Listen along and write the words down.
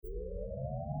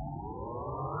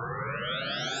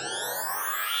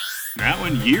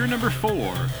one, year number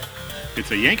 4. It's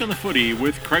a Yank on the Footy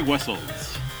with Craig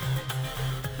Wessels.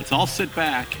 Let's all sit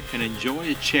back and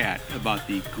enjoy a chat about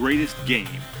the greatest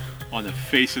game on the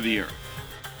face of the earth.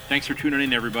 Thanks for tuning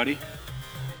in, everybody.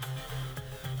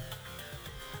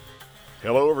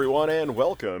 Hello, everyone, and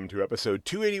welcome to episode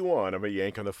 281 of A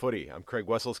Yank on the Footy. I'm Craig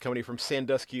Wessels, coming from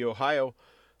Sandusky, Ohio.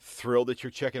 Thrilled that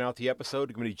you're checking out the episode.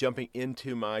 I'm going to be jumping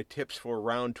into my tips for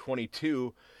round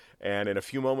 22, and in a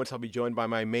few moments I'll be joined by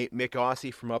my mate Mick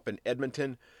Aussie from up in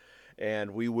Edmonton, and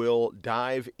we will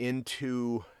dive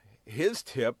into his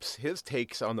tips, his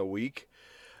takes on the week,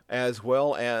 as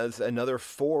well as another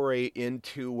foray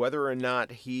into whether or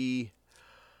not he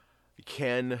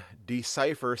can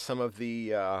decipher some of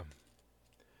the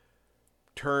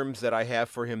terms that I have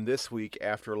for him this week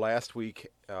after last week,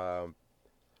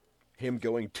 him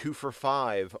going 2 for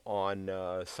 5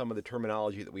 on some of the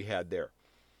terminology that we had there.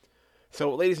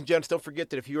 So, ladies and gents, don't forget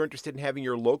that if you're interested in having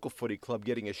your local footy club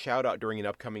getting a shout-out during an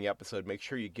upcoming episode, make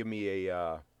sure you give me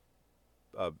a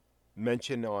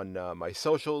mention on my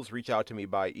socials. Reach out to me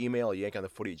by email,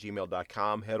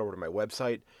 yankonthefooty@gmail.com. Head over to my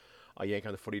website,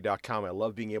 yankonthefooty.com. I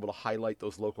love being able to highlight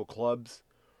those local clubs.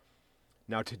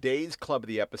 Now, today's club of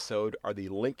the episode are the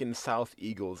Lincoln South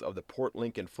Eagles of the Port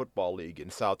Lincoln Football League in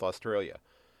South Australia.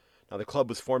 Now, the club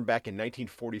was formed back in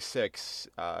 1946,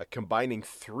 combining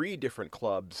 3 different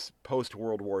clubs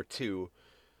post-World War II,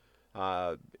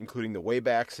 including the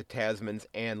Waybacks, the Tasmans,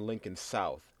 and Lincoln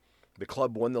South. The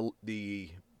club won the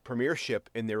premiership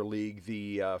in their league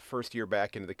the first year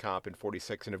back into the comp in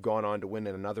 46 and have gone on to win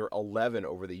another 11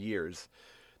 over the years.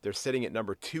 They're sitting at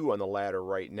number 2 on the ladder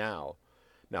right now.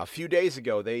 Now, a few days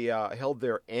ago, they held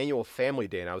their annual family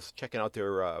day, and I was checking out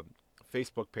their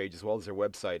Facebook page as well as their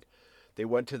website. They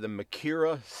went to the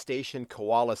Makira Station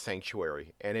Koala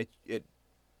Sanctuary, and it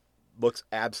looks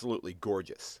absolutely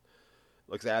gorgeous.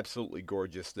 Looks absolutely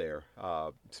gorgeous there.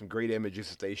 Some great images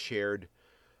that they shared.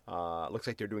 Looks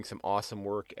like they're doing some awesome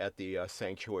work at the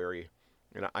sanctuary,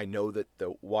 and I know that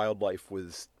the wildlife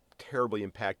was terribly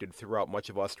impacted throughout much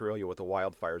of Australia with the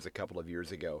wildfires a couple of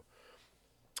years ago.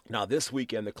 Now, this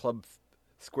weekend, the club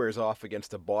squares off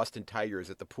against the Boston Tigers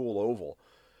at the Pool Oval.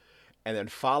 And then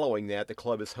following that, the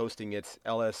club is hosting its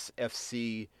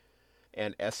LSFC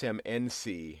and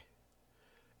SMNC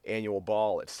annual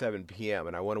ball at 7 p.m.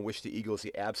 And I want to wish the Eagles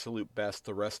the absolute best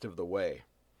the rest of the way.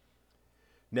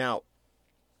 Now,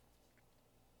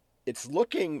 it's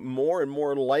looking more and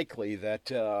more likely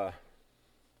that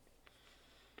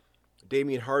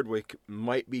Damien Hardwick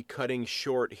might be cutting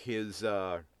short his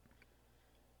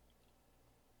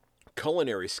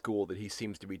culinary school that he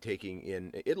seems to be taking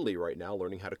in Italy right now,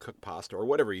 learning how to cook pasta or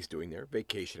whatever he's doing there,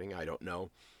 vacationing, I don't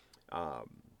know.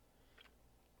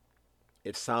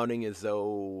 It's sounding as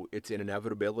though it's an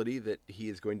inevitability that he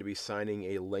is going to be signing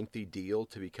a lengthy deal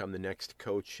to become the next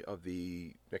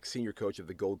senior coach of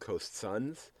the Gold Coast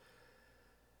Suns.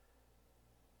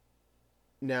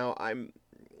 Now, I'm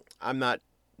not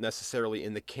necessarily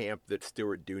in the camp that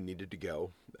Stuart Dew needed to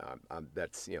go.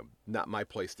 That's not my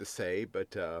place to say,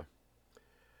 but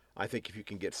I think if you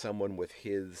can get someone with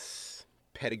his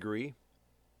pedigree,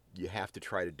 you have to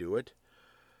try to do it.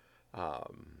 But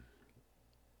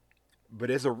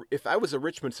if I was a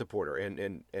Richmond supporter,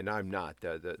 and I'm not,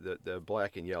 the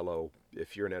black and yellow,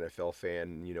 if you're an NFL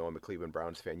fan, I'm a Cleveland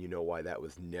Browns fan, you know why that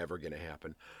was never going to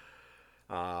happen.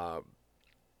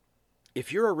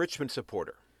 If you're a Richmond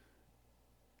supporter,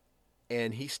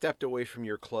 and he stepped away from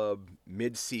your club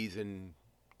mid-season,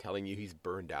 telling you he's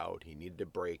burned out, he needed a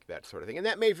break, that sort of thing. And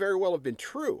that may very well have been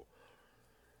true.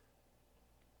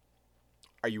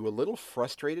 Are you a little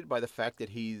frustrated by the fact that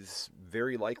he's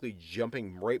very likely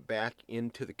jumping right back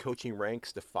into the coaching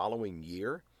ranks the following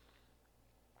year?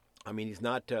 I mean, he's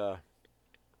not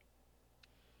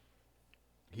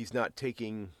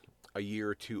taking a year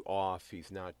or two off.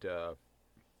 He's not,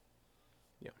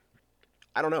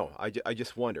 I don't know. I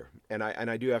just wonder. And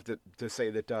I do have to say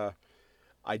that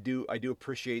I do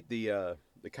appreciate the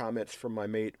comments from my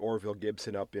mate Orville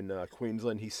Gibson up in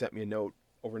Queensland. He sent me a note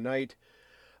overnight.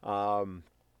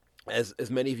 As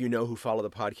many of you know who follow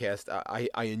the podcast,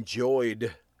 I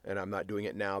enjoyed, and I'm not doing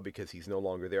it now because he's no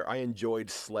longer there, I enjoyed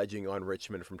sledging on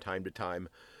Richmond from time to time,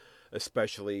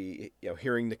 especially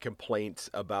hearing the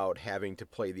complaints about having to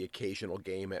play the occasional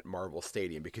game at Marvel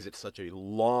Stadium because it's such a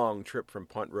long trip from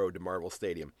Punt Road to Marvel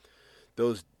Stadium.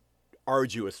 Those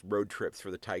arduous road trips for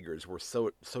the Tigers were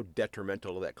so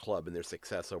detrimental to that club and their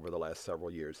success over the last several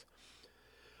years.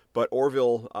 But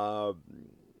Orville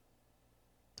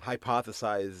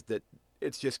hypothesized that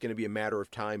it's just going to be a matter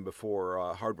of time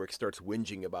before Hardwick starts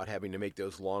whinging about having to make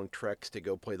those long treks to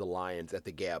go play the Lions at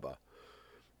the Gabba.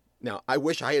 Now, I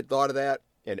wish I had thought of that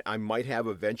and I might have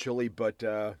eventually, but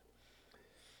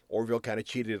Orville kind of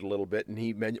cheated a little bit, and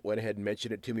he went ahead and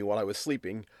mentioned it to me while I was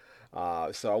sleeping.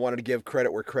 So I wanted to give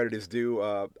credit where credit is due.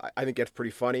 I think that's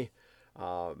pretty funny.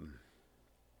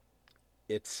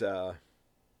 It's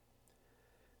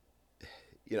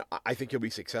I think he'll be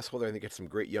successful there. I think it's some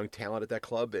great young talent at that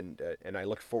club, and I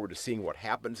look forward to seeing what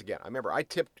happens. Again, I remember I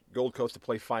tipped Gold Coast to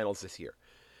play finals this year,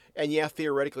 and yeah,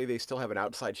 theoretically they still have an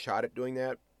outside shot at doing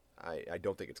that. I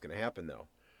don't think it's going to happen though.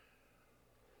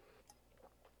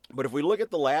 But if we look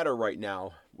at the ladder right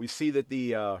now, we see that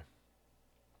the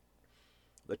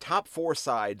top four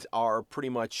sides are pretty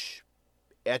much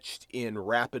etched in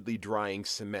rapidly drying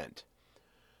cement.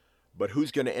 But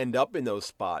who's going to end up in those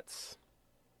spots?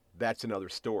 That's another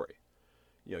story.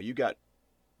 You got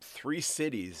three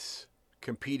cities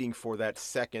competing for that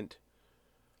second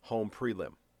home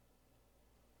prelim.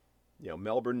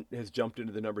 Melbourne has jumped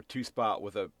into the number 2 spot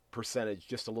with a percentage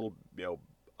just a little,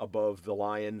 above the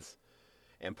Lions.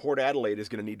 And Port Adelaide is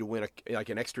going to need to win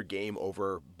an extra game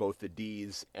over both the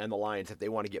D's and the Lions if they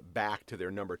want to get back to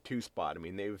their number 2 spot. I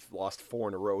mean, they've lost 4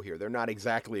 in a row here. They're not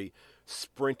exactly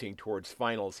sprinting towards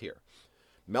finals here.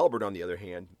 Melbourne, on the other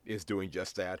hand, is doing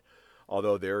just that,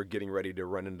 although they're getting ready to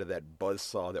run into that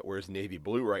buzzsaw that wears navy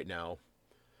blue right now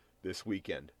this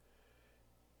weekend.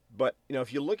 But,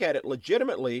 if you look at it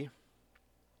legitimately,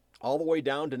 all the way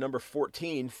down to number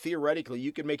 14, theoretically,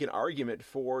 you could make an argument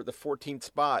for the 14th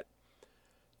spot,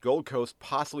 Gold Coast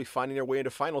possibly finding their way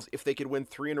into finals if they could win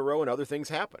 3 in a row and other things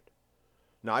happened.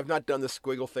 Now, I've not done the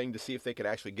squiggle thing to see if they could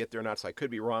actually get there or not, so I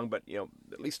could be wrong, but,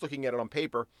 at least looking at it on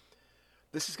paper,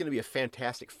 this is going to be a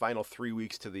fantastic final 3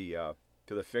 weeks to the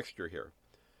fixture here.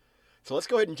 So let's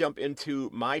go ahead and jump into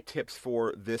my tips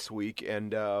for this week,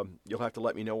 and you'll have to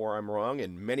let me know where I'm wrong,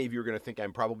 and many of you are going to think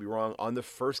I'm probably wrong on the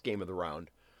first game of the round.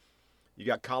 You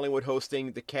got Collingwood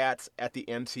hosting the Cats at the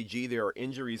MCG. There are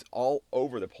injuries all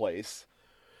over the place,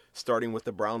 starting with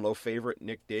the Brownlow favorite,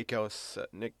 Nick Dacos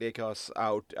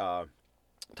out.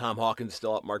 Tom Hawkins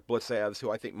still out. Mark Blitzavs,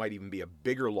 who I think might even be a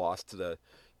bigger loss to the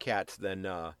Cats than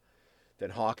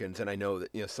Hawkins. And I know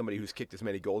that somebody who's kicked as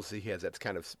many goals as he has, that's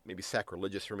kind of maybe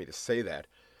sacrilegious for me to say that.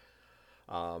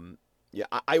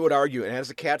 I would argue, and as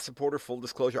a Cats supporter, full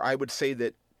disclosure, I would say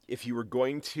that if you were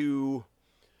going to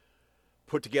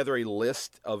put together a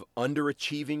list of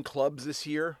underachieving clubs this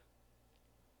year,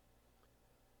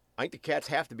 I think the Cats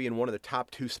have to be in one of the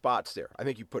top 2 spots there. I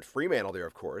think you put Fremantle there,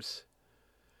 of course,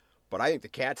 but I think the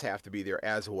Cats have to be there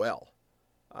as well.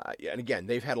 And again,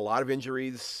 they've had a lot of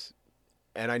injuries,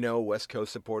 and I know West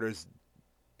Coast supporters,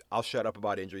 I'll shut up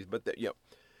about injuries, but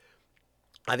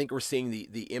I think we're seeing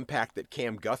the impact that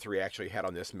Cam Guthrie actually had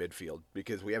on this midfield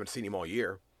because we haven't seen him all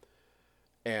year.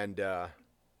 And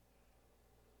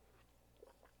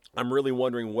I'm really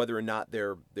wondering whether or not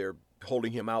they're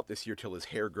holding him out this year till his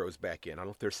hair grows back in. I don't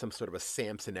know if there's some sort of a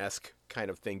Samson-esque kind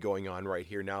of thing going on right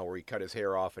here now where he cut his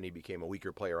hair off and he became a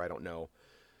weaker player. I don't know.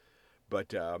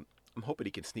 But I'm hoping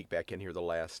he can sneak back in here the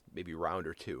last maybe round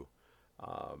or two.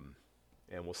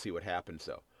 And we'll see what happens,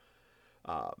 though.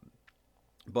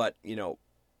 But,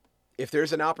 if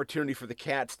there's an opportunity for the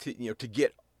Cats to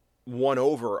get one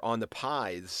over on the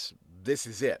Pies, this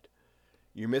is it.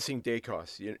 You're missing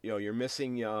Dacos. You're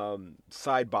missing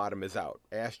Side Bottom is out.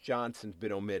 Ash Johnson's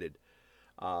been omitted.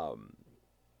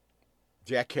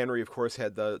 Jack Henry, of course,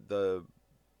 had the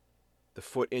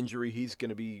foot injury. He's going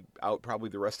to be out probably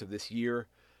the rest of this year.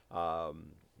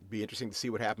 Be interesting to see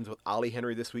what happens with Ollie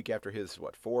Henry this week after his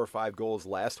 4 or 5 goals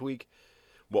last week.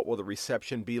 What will the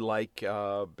reception be like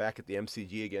back at the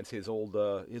MCG against his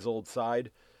old side?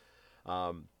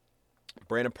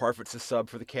 Brandon Parfit's a sub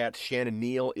for the Cats. Shannon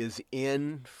Neal is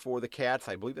in for the Cats.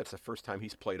 I believe that's the first time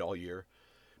he's played all year.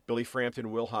 Billy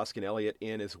Frampton, Will Hoskin-Elliott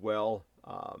in as well.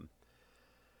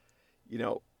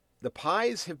 The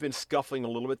Pies have been scuffling a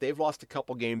little bit. They've lost a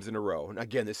couple games in a row. And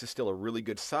again, this is still a really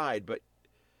good side, but,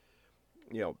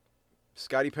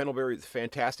 Scotty Pendlebury is a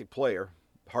fantastic player.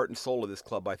 Heart and soul of this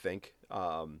club, I think.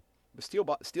 But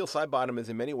Steel Side Bottom is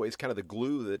in many ways kind of the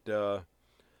glue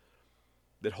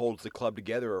that holds the club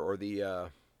together, or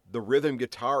the rhythm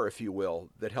guitar, if you will,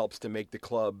 that helps to make the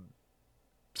club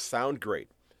sound great.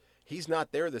 He's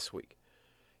not there this week.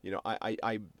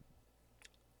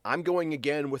 I'm going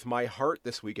again with my heart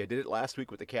this week. I did it last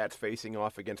week with the Cats facing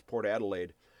off against Port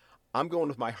Adelaide. I'm going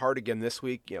with my heart again this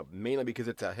week, mainly because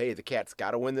it's the Cats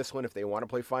got to win this one if they want to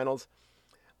play finals.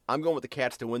 I'm going with the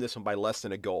Cats to win this one by less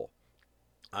than a goal.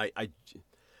 I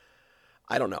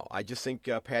don't know. I just think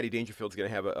Paddy Dangerfield's going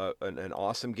to have an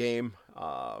awesome game.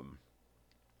 I'm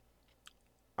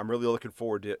really looking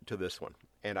forward to this one.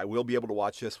 And I will be able to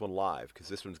watch this one live because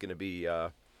this one's going to be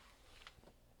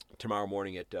tomorrow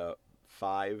morning at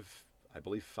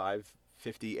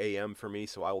 5:50 a.m. for me,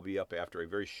 so I will be up after a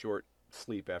very short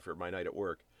sleep after my night at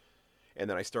work. And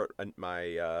then I start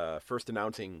my first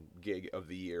announcing gig of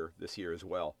the year this year as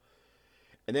well.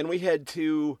 And then we head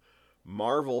to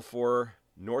Marvel for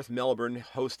North Melbourne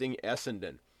hosting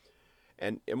Essendon.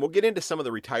 And we'll get into some of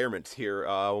the retirements here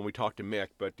when we talk to Mick,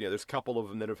 but there's a couple of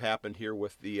them that have happened here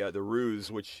with the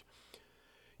Roos, which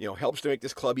helps to make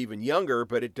this club even younger,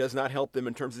 but it does not help them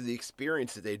in terms of the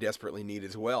experience that they desperately need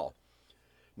as well.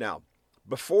 Now,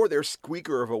 before their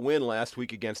squeaker of a win last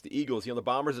week against the Eagles, the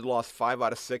Bombers had lost 5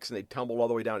 out of 6, and they tumbled all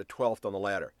the way down to 12th on the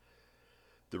ladder.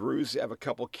 The Roos have a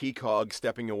couple key cogs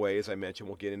stepping away, as I mentioned.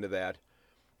 We'll get into that.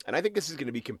 And I think this is going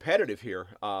to be competitive here.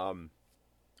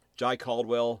 Jai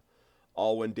Caldwell,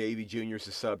 Alwyn Davey Jr. is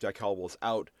the sub. Jai Caldwell's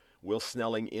out. Will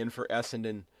Snelling in for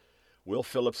Essendon. Will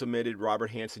Phillips omitted.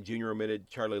 Robert Hansen Jr. omitted.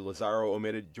 Charlie Lazaro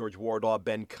omitted. George Wardlaw,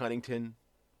 Ben Cunnington,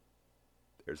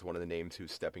 there's one of the names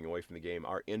who's stepping away from the game,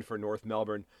 are in for North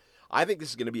Melbourne. I think this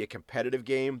is going to be a competitive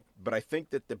game, but I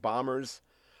think that the Bombers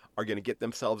are going to get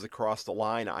themselves across the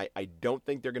line. I don't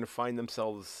think they're going to find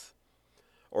themselves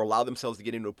or allow themselves to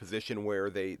get into a position where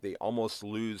they almost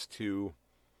lose to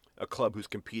a club who's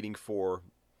competing for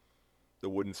the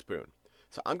wooden spoon.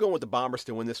 So I'm going with the Bombers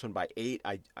to win this one by 8.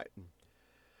 I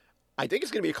think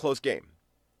it's going to be a close game.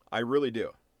 I really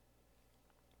do.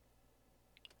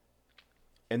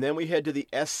 And then we head to the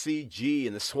SCG,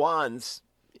 and the Swans,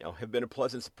 have been a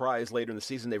pleasant surprise later in the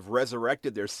season. They've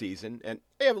resurrected their season, and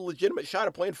they have a legitimate shot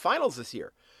at playing finals this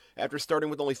year after starting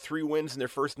with only 3 wins in their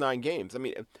first 9 games. I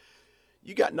mean,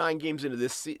 you got 9 games into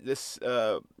this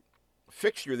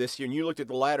fixture this year, and you looked at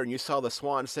the ladder and you saw the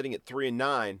Swans sitting at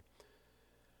 3-9.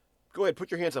 Go ahead,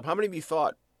 put your hands up. How many of you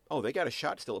thought, oh, they got a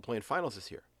shot still at playing finals this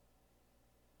year?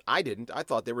 I didn't. I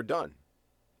thought they were done.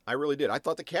 I really did. I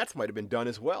thought the Cats might have been done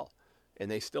as well, and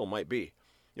they still might be.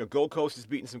 Gold Coast has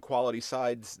beaten some quality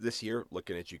sides this year,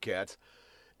 looking at you Cats.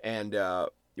 And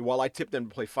while I tipped them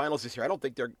to play finals this year, I don't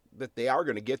think they are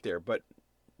going to get there, but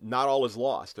not all is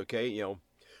lost, okay?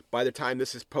 By the time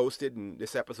this is posted and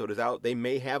this episode is out, they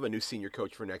may have a new senior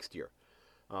coach for next year.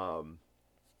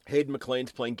 Hayden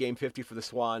McLean's playing game 50 for the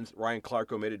Swans. Ryan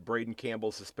Clark omitted. Braden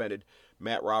Campbell suspended.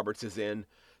 Matt Roberts is in.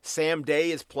 Sam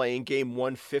Day is playing game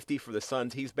 150 for the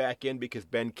Suns. He's back in because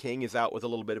Ben King is out with a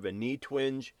little bit of a knee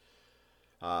twinge.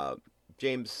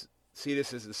 James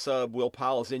Cetus is the sub. Will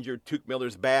Powell is injured. Tuke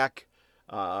Miller's back.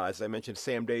 As I mentioned,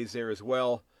 Sam Day's there as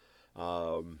well.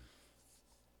 I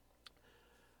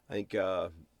think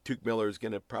Tuke Miller is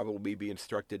going to probably be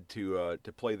instructed to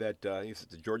play that. It's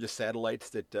the Georgia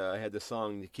Satellites that had the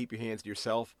song "Keep Your Hands to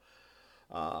Yourself."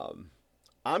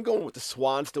 I'm going with the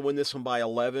Swans to win this one by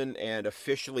 11 and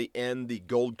officially end the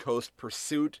Gold Coast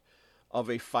pursuit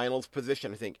of a finals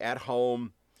position. I think at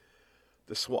home,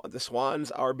 the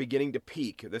Swans are beginning to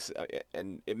peak.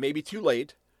 And it may be too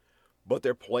late, but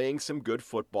they're playing some good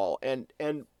football. And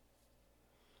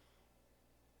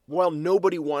while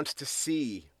nobody wants to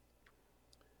see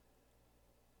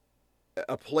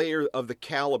a player of the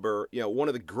caliber, one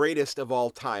of the greatest of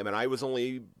all time, and I was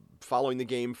only following the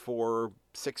game for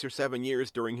 6 or 7 years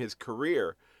during his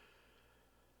career,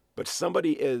 but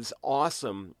somebody as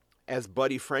awesome as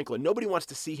Buddy Franklin, nobody wants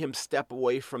to see him step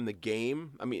away from the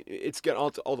game. I mean, it's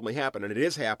going to ultimately happen, and it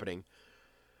is happening,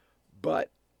 but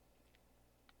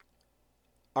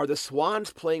are the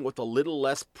Swans playing with a little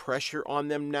less pressure on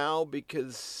them now?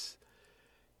 Because,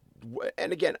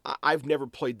 and again, I've never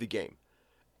played the game,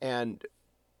 and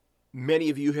many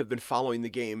of you have been following the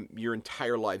game your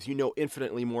entire lives. You know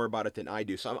infinitely more about it than I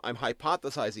do. So I'm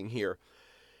hypothesizing here.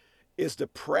 Is the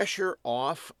pressure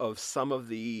off of some of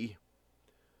the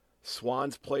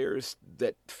Swans players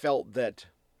that felt that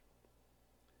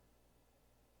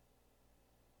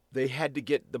they had to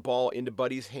get the ball into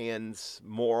Buddy's hands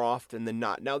more often than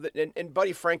not? Now, and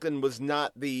Buddy Franklin was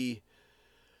not the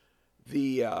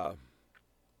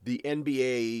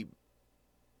NBA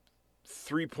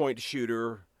three-point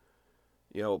shooter,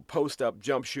 post-up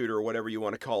jump shooter or whatever you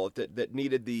want to call it, that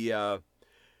needed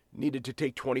to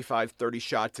take 25, 30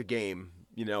 shots a game,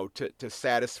 to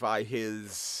satisfy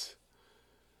his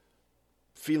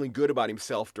feeling good about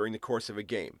himself during the course of a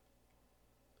game.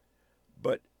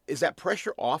 But is that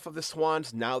pressure off of the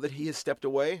Swans now that he has stepped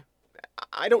away?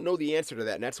 I don't know the answer to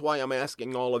that, and that's why I'm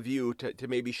asking all of you to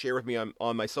maybe share with me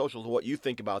on my socials what you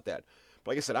think about that.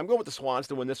 But like I said, I'm going with the Swans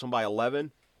to win this one by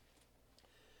 11.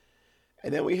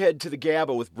 And then we head to the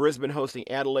Gabba with Brisbane hosting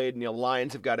Adelaide, and the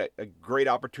Lions have got a great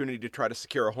opportunity to try to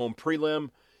secure a home prelim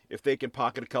if they can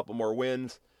pocket a couple more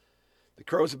wins. The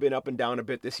Crows have been up and down a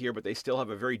bit this year, but they still have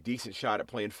a very decent shot at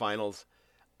playing finals.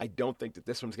 I don't think that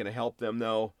this one's going to help them,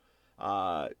 though.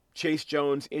 Chase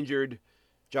Jones injured.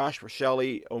 Josh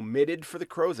Rochelli omitted for the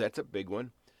Crows. That's a big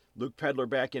one. Luke Pedler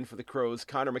back in for the Crows.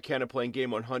 Connor McKenna playing game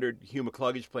 100. Hugh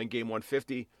McCluggage playing game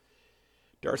 150.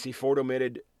 Darcy Ford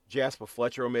omitted. Jasper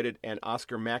Fletcher omitted. And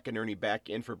Oscar McInerney back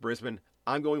in for Brisbane.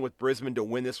 I'm going with Brisbane to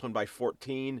win this one by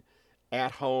 14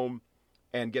 at home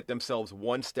and get themselves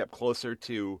one step closer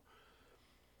to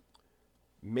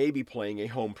maybe playing a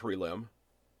home prelim.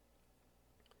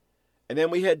 And then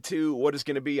we head to what is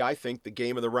going to be, I think, the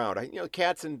game of the round.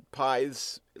 Cats and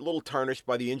Pies, a little tarnished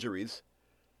by the injuries.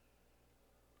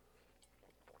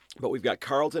 But we've got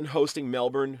Carlton hosting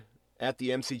Melbourne at the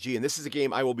MCG. And this is a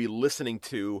game I will be listening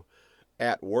to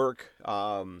at work.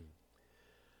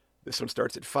 This one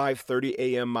starts at 5:30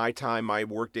 a.m. my time. My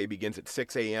workday begins at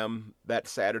 6 a.m. that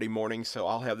Saturday morning. So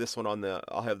I'll have this one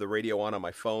I'll have the radio on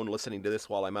my phone, listening to this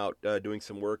while I'm out doing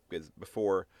some work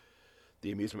before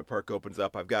the amusement park opens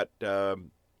up. I've got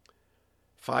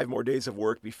 5 more days of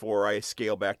work before I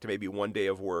scale back to maybe 1 day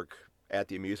of work at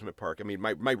the amusement park. I mean,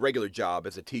 my regular job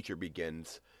as a teacher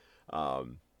begins. The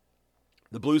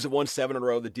Blues have won 7 in a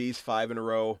row, the D's 5 in a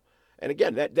row. And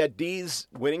again, that D's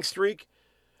winning streak,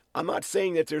 I'm not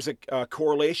saying that there's a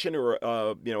correlation or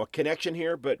a connection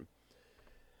here, but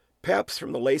Peps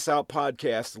from the Lace Out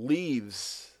podcast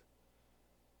leaves,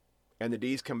 and the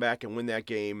D's come back and win that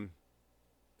game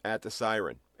at the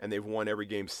Siren, and they've won every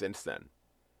game since then.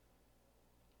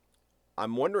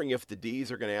 I'm wondering if the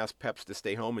D's are going to ask Peps to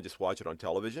stay home and just watch it on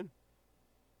television.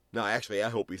 No, actually, I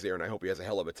hope he's there, and I hope he has a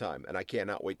hell of a time. And I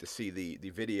cannot wait to see the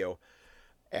video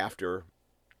after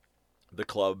the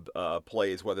club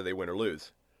plays, whether they win or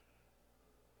lose.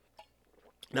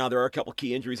 Now, there are a couple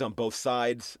key injuries on both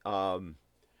sides. Ed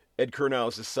Curnow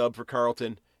is the sub for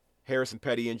Carlton. Harrison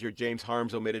Petty injured. James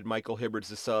Harms omitted. Michael Hibbard's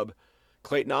the sub.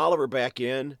 Clayton Oliver back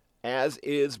in, as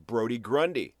is Brody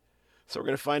Grundy. So we're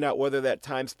going to find out whether that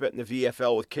time spent in the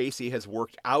VFL with Casey has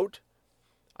worked out.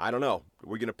 I don't know. Are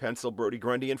we going to pencil Brody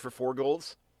Grundy in for 4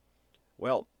 goals?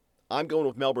 Well, I'm going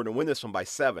with Melbourne to win this one by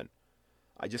 7.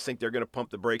 I just think they're going to pump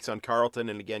the brakes on Carlton.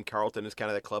 And again, Carlton is kind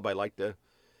of the club I like to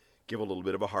give a little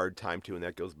bit of a hard time to, and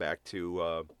that goes back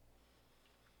to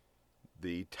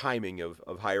the timing of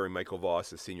hiring Michael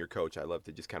Voss as senior coach. I love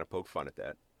to just kind of poke fun at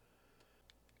that.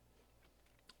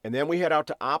 And then we head out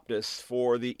to Optus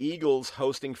for the Eagles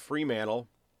hosting Fremantle.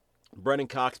 Brennan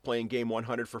Cox playing game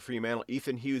 100 for Fremantle.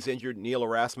 Ethan Hughes injured. Neil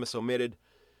Erasmus omitted.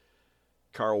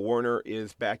 Carl Warner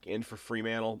is back in for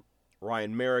Fremantle.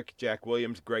 Ryan Merrick, Jack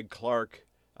Williams, Greg Clark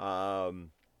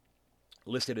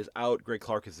listed as out. Greg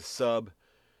Clark is a sub.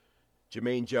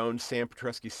 Jermaine Jones, Sam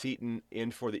Petrescu-Seton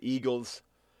in for the Eagles.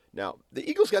 Now, the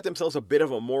Eagles got themselves a bit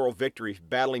of a moral victory,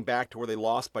 battling back to where they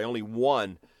lost by only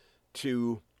 1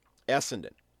 to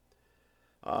Essendon.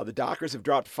 The Dockers have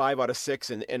dropped 5 out of 6,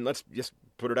 and let's just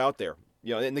put it out there.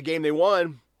 In the game they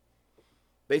won,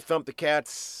 they thumped the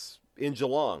Cats in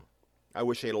Geelong. I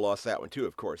wish they'd have lost that one too,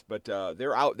 of course. But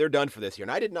they're out. They're done for this year.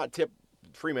 And I did not tip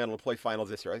Fremantle to play finals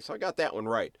this year, so I got that one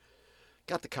right.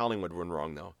 Got the Collingwood one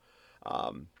wrong, though.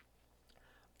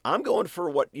 I'm going for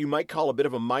what you might call a bit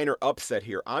of a minor upset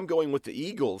here. I'm going with the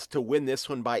Eagles to win this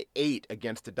one by 8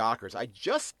 against the Dockers. I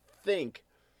just think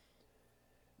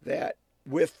that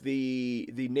with the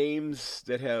names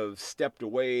that have stepped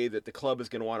away, that the club is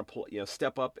going to want to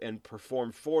step up and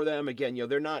perform for them. Again,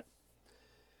 they're not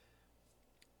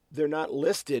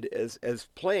listed as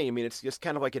playing. I mean, it's just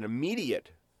kind of like an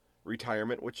immediate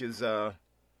retirement, which is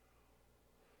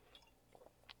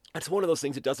that's one of those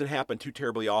things that doesn't happen too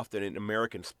terribly often in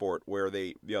American sport, where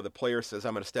the player says,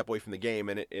 I'm going to step away from the game,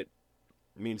 and it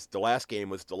means the last game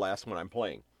was the last one I'm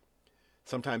playing.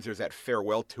 Sometimes there's that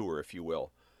farewell tour, if you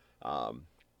will.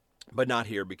 But not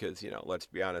here because, let's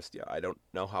be honest, I don't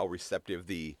know how receptive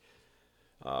the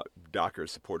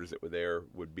Dockers supporters that were there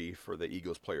would be for the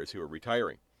Eagles players who are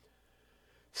retiring.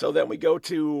 So then we go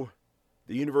to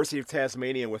the University of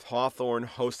Tasmania with Hawthorn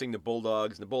hosting the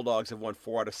Bulldogs. The Bulldogs have won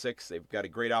 4 out of 6. They've got a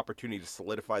great opportunity to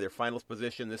solidify their finals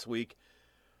position this week.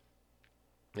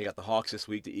 They got the Hawks this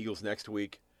week, the Eagles next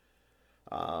week.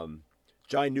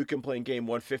 Jai Newcomb playing game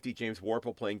 150, James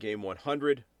Warple playing game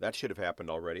 100. That should have happened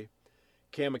already.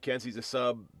 Cam McKenzie's a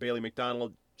sub. Bailey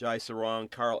McDonald, Jai Sarong,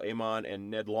 Carl Amon, and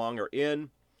Ned Long are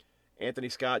in. Anthony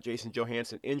Scott, Jason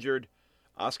Johansson injured.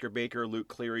 Oscar Baker, Luke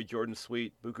Cleary, Jordan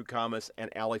Sweet, Buku Kamas, and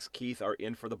Alex Keith are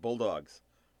in for the Bulldogs.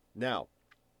 Now,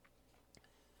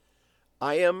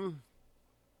 I am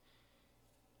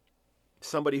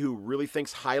somebody who really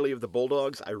thinks highly of the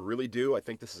Bulldogs. I really do. I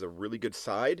think this is a really good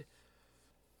side.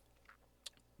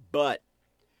 But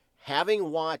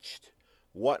having watched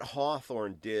what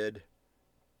Hawthorn did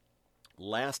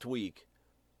last week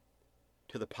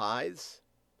to the Pies,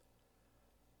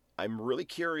 I'm really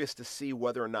curious to see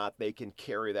whether or not they can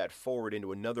carry that forward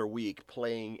into another week,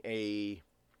 playing a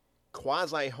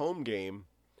quasi-home game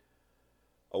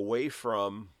away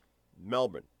from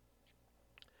Melbourne.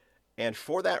 And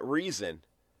for that reason,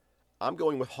 I'm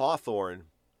going with Hawthorn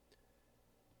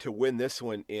to win this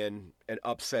one in an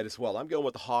upset as well. I'm going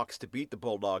with the Hawks to beat the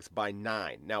Bulldogs by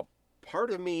 9. Now, part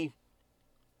of me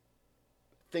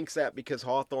thinks that because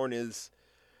Hawthorn has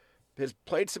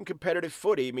played some competitive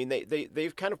footy. I mean,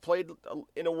 they've kind of played,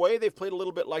 in a way, they've played a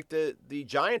little bit like the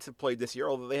Giants have played this year,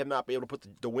 although they have not been able to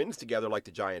put the wins together like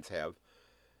the Giants have.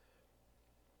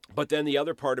 But then the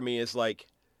other part of me is like,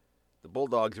 the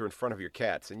Bulldogs are in front of your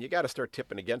Cats, and you got to start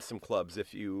tipping against some clubs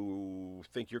if you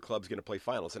think your club's going to play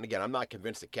finals. And again, I'm not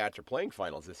convinced the Cats are playing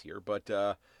finals this year, but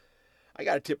I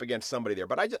got to tip against somebody there.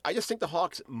 But I just think the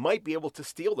Hawks might be able to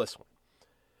steal this one,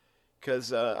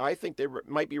 because I think they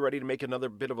might be ready to make another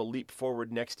bit of a leap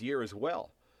forward next year as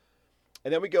well.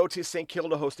 And then we go to St.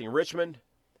 Kilda hosting Richmond.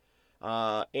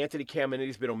 Anthony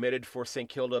Caminiti's been omitted for St.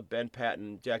 Kilda. Ben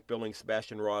Patton, Jack Billings,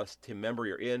 Sebastian Ross, Tim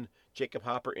Membry are in. Jacob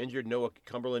Hopper injured. Noah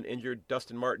Cumberland injured.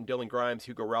 Dustin Martin, Dylan Grimes,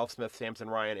 Hugo Ralph Smith, Samson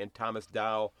Ryan, and Thomas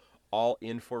Dow all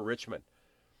in for Richmond.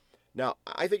 Now,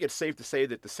 I think it's safe to say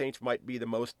that the Saints might be the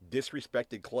most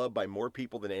disrespected club by more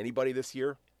people than anybody this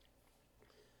year.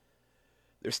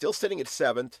 They're still sitting at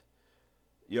 7th,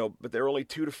 but they're only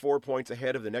 2 to 4 points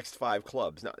ahead of the next 5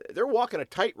 clubs. Now, they're walking a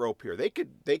tightrope here. They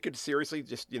could seriously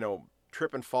just,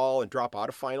 trip and fall and drop out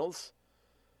of finals.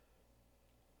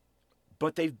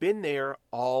 But they've been there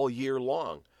all year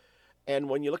long. And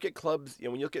when you look at clubs,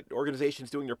 when you look at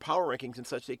organizations doing their power rankings and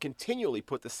such, they continually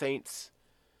put the Saints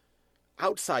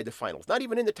outside the finals, not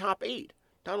even in the top 8,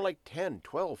 down to like 10,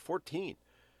 12, 14.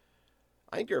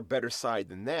 I think they're a better side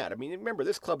than that. I mean, remember,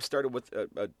 this club started with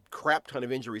a crap ton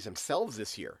of injuries themselves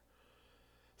this year.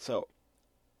 So,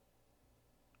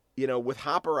 with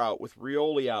Hopper out, with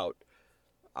Rioli out,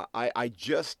 I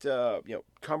just,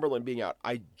 Cumberland being out,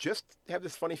 I just have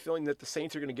this funny feeling that the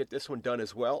Saints are going to get this one done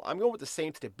as well. I'm going with the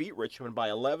Saints to beat Richmond by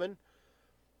 11.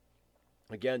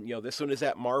 Again, this one is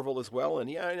at Marvel as well. And,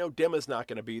 I know Dimma's not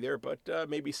going to be there, but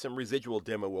maybe some residual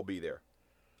Dimma will be there.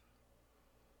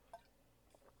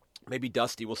 Maybe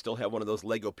Dusty will still have one of those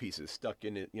Lego pieces stuck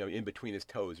in between his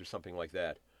toes or something like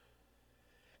that.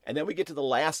 And then we get to the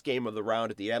last game of the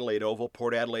round at the Adelaide Oval.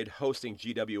 Port Adelaide hosting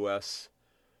GWS.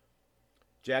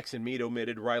 Jackson Mead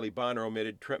omitted. Riley Bonner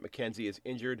omitted. Trent McKenzie is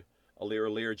injured.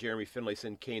 Alir, Jeremy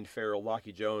Finlayson, Kane Farrell,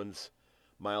 Lockie Jones,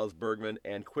 Miles Bergman,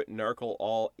 and Quentin Narkle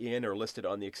all in or listed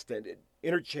on the extended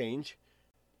interchange.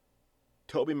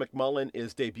 Toby McMullen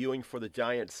is debuting for the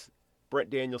Giants.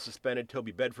 Brent Daniels suspended.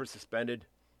 Toby Bedford suspended.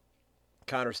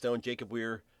 Connor Stone, Jacob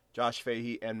Weir, Josh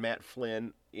Fahey, and Matt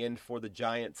Flynn in for the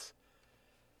Giants.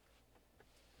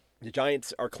 The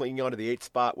Giants are clinging on to the 8th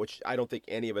spot, which I don't think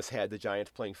any of us had the Giants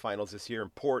playing finals this year.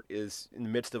 And Port is in the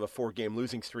midst of a 4-game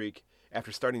losing streak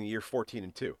after starting the year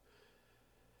 14-2.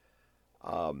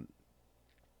 I'm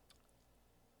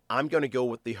going to go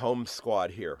with the home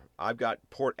squad here. I've got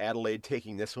Port Adelaide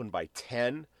taking this one by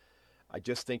 10. I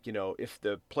just think, if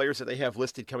the players that they have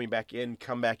listed come back in,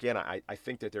 I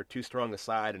think that they're too strong a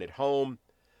side. And at home,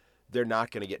 they're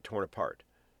not going to get torn apart.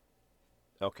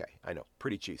 Okay, I know,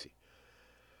 pretty cheesy.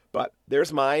 But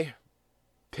there's my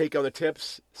take on the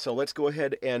tips. So let's go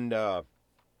ahead and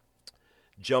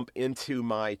jump into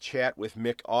my chat with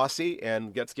Mick Aussie,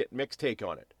 and let's get Mick's take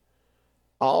on it.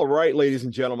 All right, ladies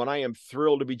and gentlemen, I am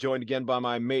thrilled to be joined again by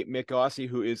my mate Mick Aussie,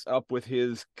 who is up with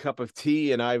his cup of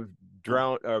tea, and I've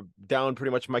down pretty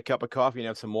much my cup of coffee and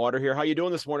have some water here. How you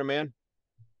doing this morning, man?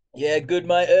 Yeah, good,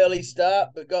 mate. Early start,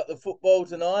 but got the football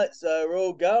tonight, so we're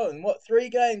all going. 3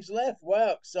 games left?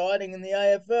 Wow, exciting in the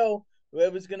AFL.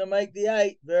 Whoever's going to make the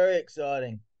 8, very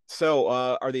exciting. So,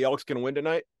 are the Elks going to win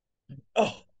tonight?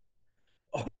 Oh,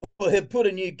 well, they've put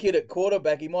a new kid at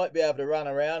quarterback. He might be able to run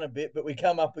around a bit, but we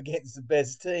come up against the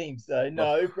best team, so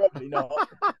no, probably not.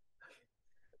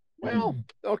 Well,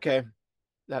 okay.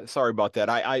 Sorry about that.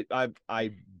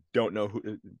 I don't know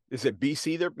who. Is it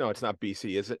BC there? No, it's not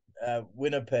BC, is it?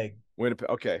 Winnipeg.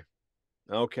 Okay.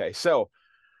 So,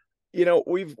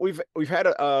 we've had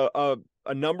a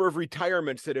number of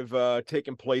retirements that have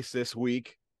taken place this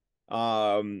week,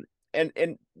 and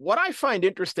what I find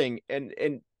interesting,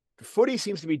 and footy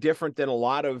seems to be different than a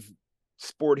lot of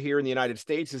sport here in the United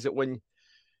States, is that when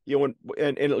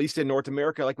and at least in North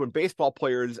America, like when baseball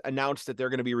players announce that they're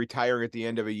going to be retiring at the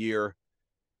end of a year,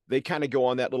 they kind of go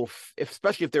on that little,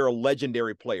 especially if they're a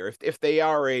legendary player, if they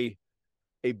are a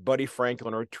Buddy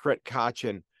Franklin or a Trent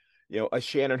Cotchin, a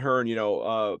Shannon Hearn,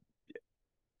 an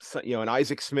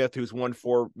Isaac Smith who's won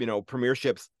 4,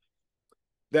 premierships.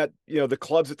 that the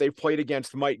clubs that they've played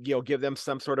against might give them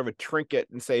some sort of a trinket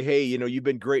and say, hey, you've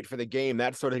been great for the game,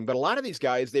 that sort of thing. But a lot of these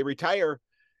guys, they retire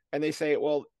and they say,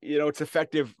 well, it's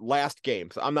effective last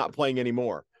game, so I'm not playing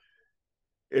anymore.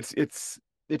 It's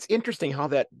interesting how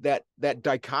that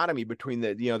dichotomy between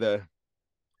the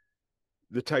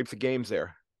types of games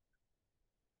there.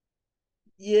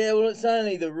 Yeah, well, it's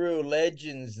only the real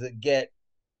legends that get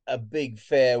a big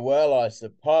farewell, I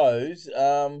suppose.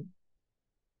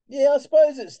 Yeah, I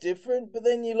suppose it's different, but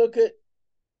then you look at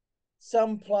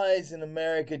some players in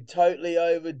America totally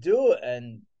overdo it.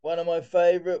 And one of my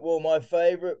favorite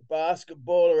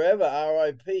basketballer ever,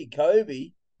 R.I.P. Kobe.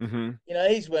 Mm-hmm.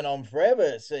 He's went on forever.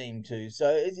 It seemed to. So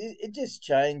it just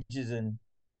changes, and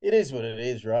it is what it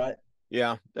is, right?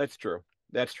 Yeah, that's true.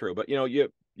 That's true. But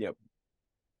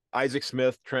Isaac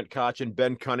Smith, Trent Cotchin,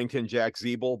 Ben Cunnington, Jack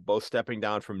Zeeble, both stepping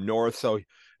down from North. So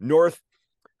North,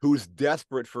 who's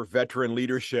desperate for veteran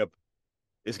leadership,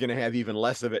 is going to have even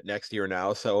less of it next year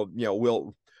now. So,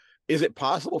 is it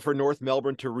possible for North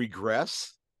Melbourne to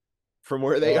regress from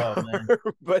where they Oh are? man,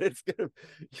 But it's going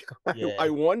to, yeah,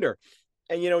 I wonder.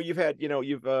 And, you've had,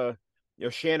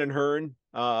 Shannon Hearn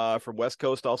from West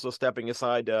Coast also stepping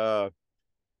aside.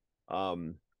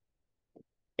 Um,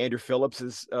 Andrew Phillips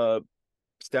is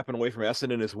stepping away from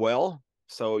Essendon as well.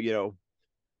 So, you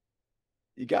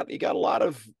got a lot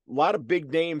of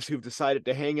big names who've decided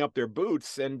to hang up their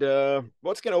boots, and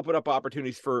what's going to open up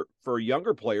opportunities for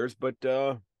younger players. But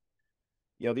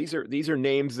these are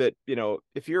names that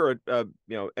if you're an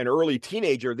early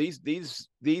teenager,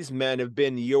 these men have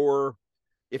been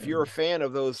if you're a fan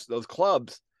of those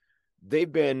clubs,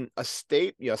 they've been a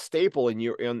staple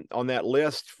on that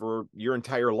list for your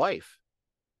entire life.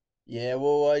 yeah.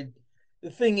 Well, the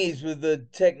thing is with the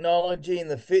technology and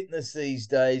the fitness these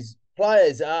days,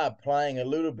 players are playing a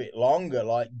little bit longer.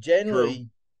 Like True. generally,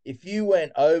 if you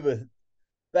went over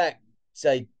back,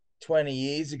 say 20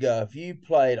 years ago, if you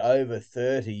played over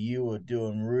 30, you were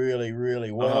doing really,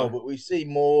 really well. Uh-huh. But we see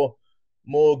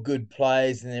more good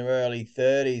players in their early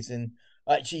 30s. And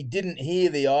I actually didn't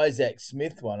hear the Isaac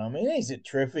Smith one. I mean, he's a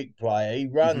terrific player. He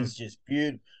Mm-hmm. runs just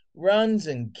beautiful, runs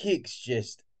and kicks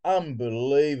just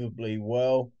unbelievably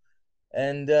well.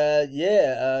 And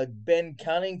Ben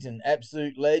Cunnington,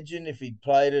 absolute legend. If he'd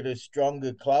played at a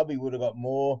stronger club, he would have got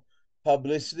more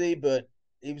publicity. But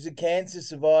he was a cancer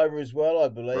survivor as well, I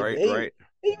believe. Right, But he right.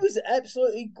 he was an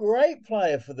absolutely great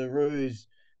player for the Roos,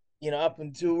 up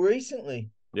until recently.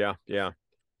 Yeah, yeah.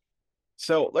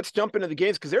 So let's jump into the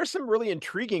games because there's some really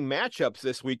intriguing matchups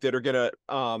this week that are going to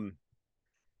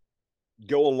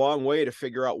go a long way to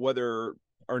figure out whether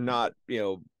or not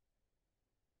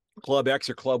Club X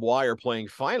or Club Y are playing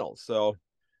finals. So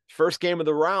first game of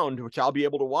the round, which I'll be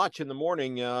able to watch in the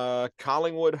morning,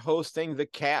 Collingwood hosting the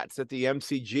Cats at the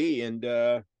MCG,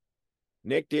 and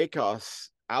Nick Dacos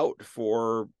out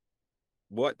for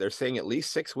what they're saying at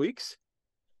least 6 weeks.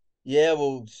 Yeah,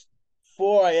 well,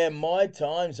 4 a.m. my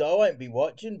time, so I won't be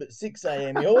watching, but 6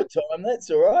 a.m. your time, that's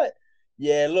all right.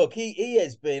 Yeah, look, he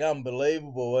has been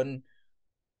unbelievable. And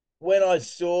when I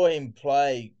saw him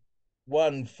play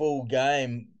one full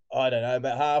game, I don't know,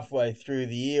 about halfway through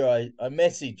the year, I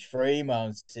messaged Freemo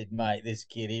and said, mate, this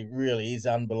kid, he really is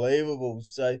unbelievable.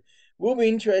 So will be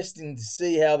interesting to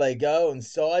see how they go. And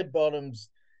side bottoms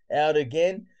out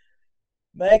again.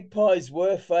 Magpies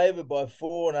were favoured by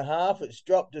 4.5. It's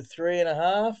dropped to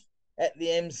 3.5 at the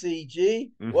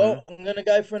MCG. Mm-hmm. Well, I'm going to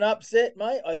go for an upset,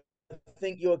 mate. I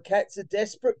think your Cats are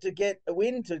desperate to get a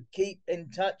win to keep in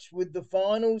touch with the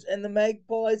finals, and the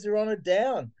Magpies are on a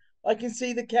down. I can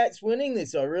see the Cats winning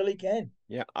this. I really can.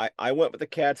 Yeah, I went with the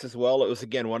Cats as well. It was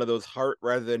again one of those heart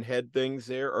rather than head things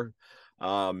there. Or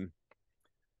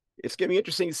it's going to be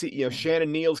interesting to see.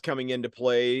 Shannon Neal's coming into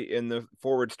play in the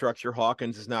forward structure.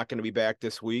 Hawkins is not going to be back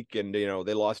this week, and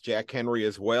they lost Jack Henry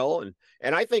as well.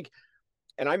 And I think,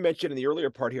 and I mentioned in the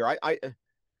earlier part here, I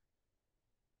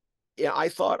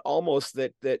thought almost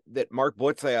that Mark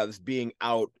Butzias being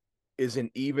out is an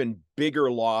even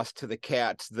bigger loss to the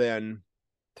Cats than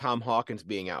Tom Hawkins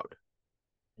being out.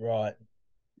 Right.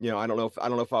 I don't know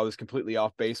if I was completely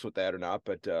off base with that or not,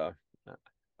 but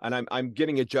and I'm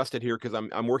getting adjusted here because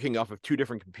I'm working off of two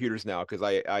different computers now because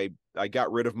I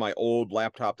got rid of my old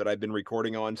laptop that I've been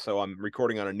recording on, so I'm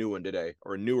recording on a new one today,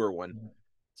 or a newer one.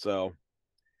 So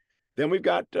then we've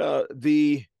got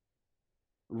the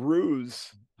Roos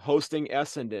hosting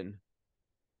Essendon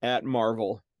at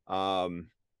Marvel. I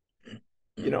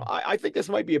think this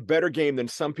might be a better game than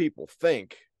some people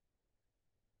think.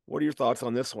 What are your thoughts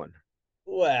on this one?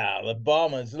 Wow, the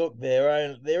Bombers look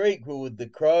they're equal with the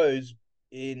Crows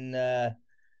in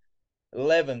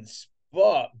 11th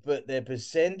but their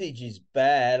percentage is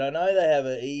bad. I know they have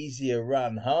an easier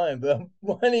run home, but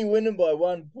only winning by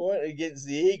 1 point against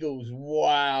the Eagles.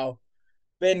 Wow.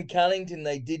 Ben Cunnington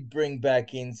they did bring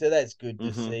back in, so that's good to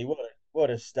Mm-hmm. see. What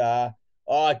a star.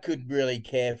 I couldn't really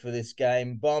care for this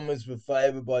game. Bombers were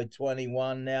favoured by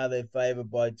 21. Now they're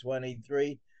favoured by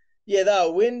 23. Yeah,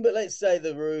 they'll win, but let's say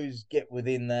the Roos get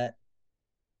within that.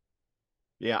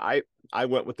 Yeah, I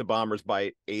went with the Bombers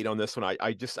by 8 on this one.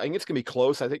 I think it's gonna be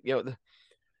close. I think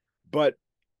but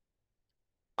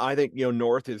I think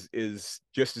North is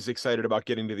just as excited about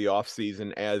getting to the off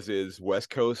season as is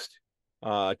West Coast,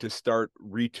 to start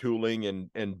retooling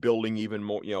and building even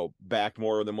more, back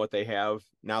more than what they have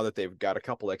now that they've got a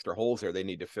couple extra holes there they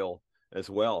need to fill as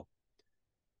well.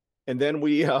 And then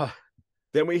we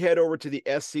head over to the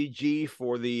SCG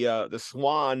for the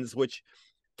Swans, which,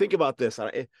 think about this.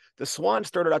 The Swans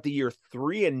started out the year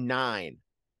 3-9,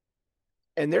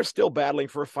 and they're still battling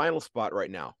for a final spot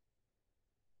right now.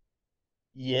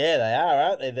 Yeah, they are,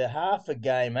 aren't they? They're half a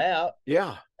game out.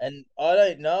 Yeah. And I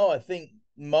don't know. I think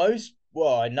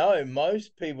I know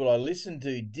most people I listened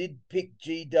to did pick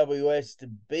GWS to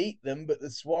beat them, but the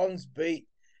Swans beat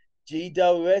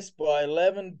GWS by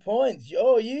 11 points.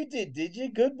 Oh, you did you?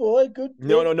 Good boy, good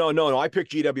No, pick. no, no, no, no. I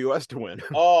picked GWS to win.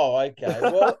 Oh, okay.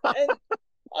 Well, and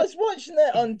I was watching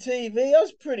that on TV. I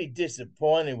was pretty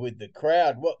disappointed with the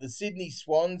crowd. What, the Sydney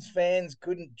Swans fans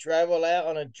couldn't travel out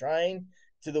on a train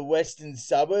to the western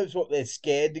suburbs? What, they're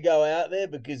scared to go out there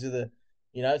because of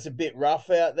it's a bit rough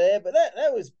out there. But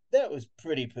that was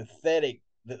pretty pathetic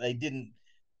that they didn't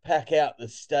pack out the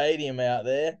stadium out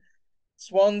there.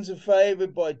 Swans are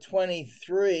favoured by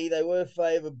 23. They were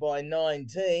favoured by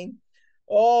 19.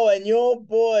 Oh, and your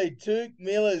boy, Took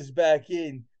Miller's back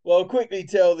in. Well, I'll quickly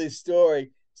tell this story.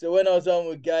 So when I was on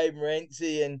with Gabe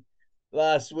Morency and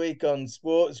last week on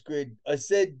Sports Grid, I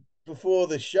said before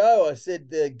the show, I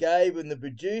said to Gabe and the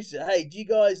producer, hey, do you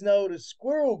guys know what a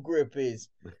squirrel grip is?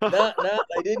 Nah,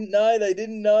 they didn't know. They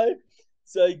didn't know.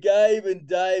 So Gabe and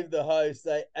Dave, the host,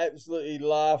 they absolutely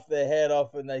laughed their head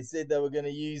off and they said they were going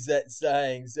to use that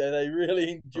saying. So they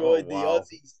really Oh, enjoyed the wow.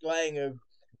 Aussie slang of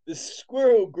the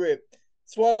squirrel grip.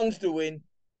 Swans to win.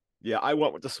 Yeah, I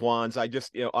went with the Swans. I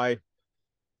just,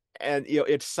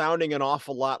 it's sounding an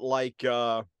awful lot like,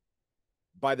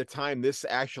 by the time this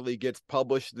actually gets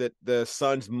published, that the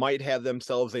Suns might have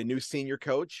themselves a new senior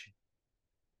coach.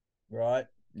 Right.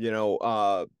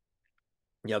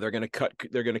 Yeah, they're gonna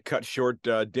cut short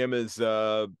Dimma's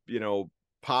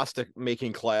pasta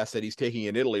making class that he's taking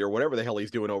in Italy or whatever the hell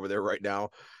he's doing over there right now.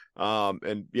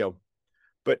 And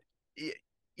but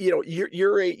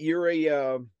you're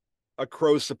a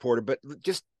Crows supporter, but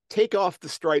just take off the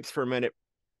stripes for a minute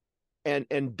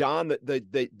and don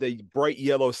the bright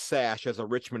yellow sash as a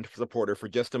Richmond supporter for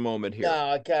just a moment No,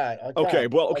 here. I can't. I Okay,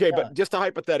 can't. well, I okay, but can't. just a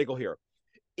hypothetical here.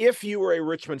 If you were a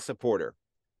Richmond supporter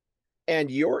and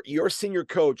your senior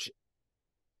coach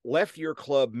left your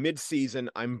club mid-season,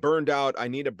 I'm burned out, I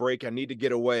need a break, I need to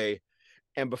get away,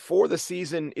 and before the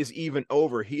season is even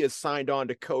over, he is signed on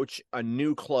to coach a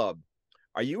new club.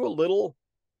 Are you a little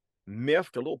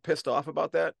miffed, a little pissed off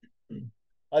about that?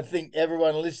 I think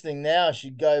everyone listening now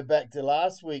should go back to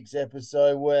last week's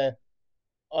episode where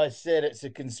I said it's a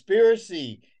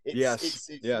conspiracy. It's Yes, it's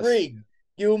it's yes. rigged.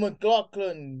 Gil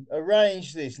McLaughlin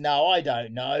arranged this. No, I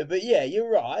don't know, but yeah,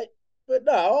 you're right. But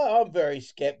no, I'm very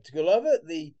skeptical of it.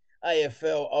 The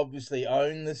AFL obviously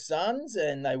own the Suns,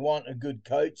 and they want a good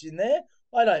coach in there.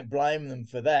 I don't blame them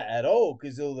for that at all,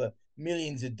 because all the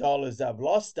millions of dollars they've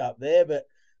lost up there. But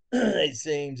it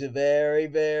seems a very,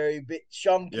 very bit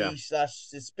Yeah, shonky slash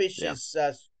yeah. suspicious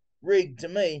slash rigged to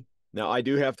me. Now I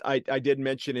did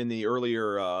mention in the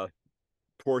earlier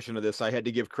portion of this, I had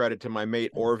to give credit to my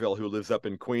mate Orville, who lives up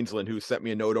in Queensland, who sent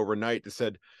me a note overnight that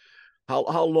said,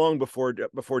 how long before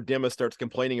Dimma starts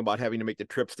complaining about having to make the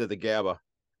trips to the GABA?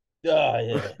 Oh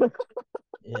yeah,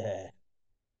 yeah,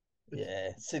 yeah.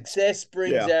 Success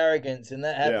brings Yeah, arrogance, and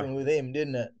that yeah, happened with him,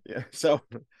 didn't it? yeah. So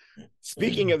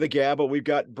speaking of the GABA, we've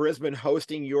got Brisbane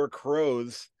hosting your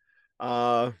Crows.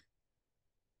 Uh,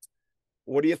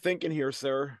 what are you thinking here,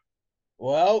 sir?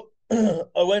 Well,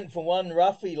 I went for one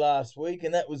roughie last week,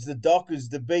 and that was the Dockers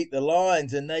to beat the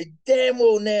Lions, and they damn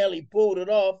well nearly pulled it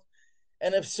off.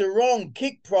 And if Sarong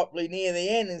kicked properly near the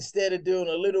end instead of doing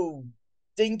a little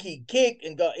dinky kick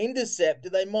and got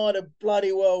intercepted, they might have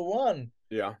bloody well won.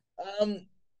 Yeah. Um,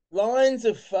 Lions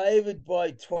are favoured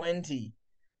by 20.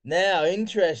 Now,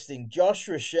 interesting. Josh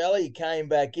Rochelle came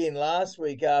back in last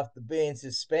week after being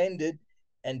suspended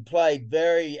and played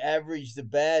very average to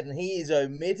bad, and he is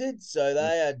omitted. So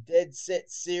they are dead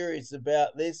set serious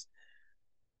about this.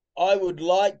 I would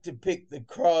like to pick the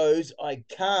Crows. I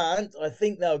can't. I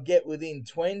think they'll get within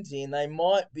 20 and they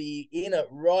might be in it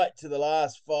right to the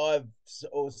last 5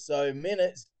 or so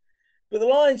minutes. But the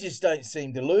Lions just don't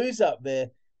seem to lose up there.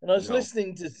 And I was No.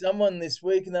 listening to someone this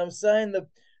week and they were saying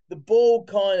the ball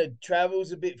kind of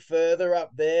travels a bit further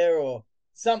up there or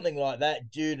something like that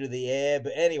due to the air.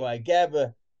 But anyway,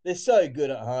 Gabba, they're so good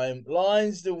at home.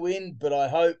 Lions to win, but I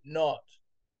hope not.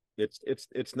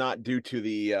 It's not due to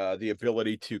the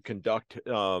ability to conduct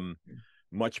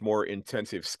much more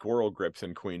intensive squirrel grips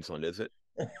in Queensland, is it?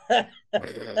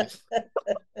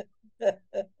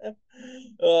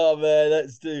 Oh man,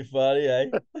 that's too funny, eh?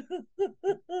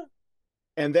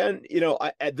 And then,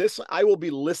 I will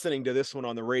be listening to this one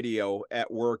on the radio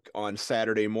at work on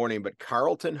Saturday morning, but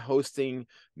Carlton hosting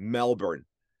Melbourne.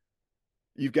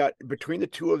 You've got between the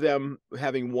two of them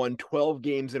having won 12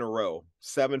 games in a row,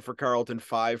 7 for Carlton,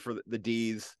 5 for the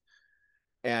D's.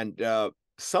 And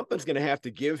something's going to have to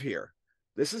give here.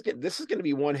 This is going to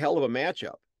be one hell of a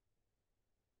matchup.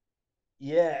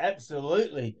 Yeah,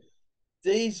 absolutely.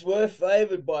 These were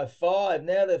favoured by 5.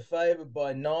 Now they're favoured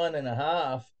by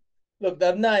 9.5. Look,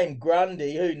 they've named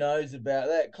Grundy. Who knows about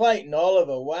that? Clayton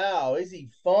Oliver. Wow, is he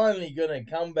finally going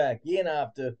to come back in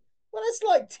after? Well, it's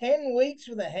like 10 weeks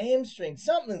with a hamstring.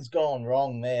 Something's gone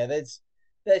wrong there. That's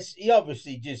he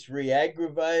obviously just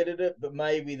re-aggravated it, but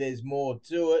maybe there's more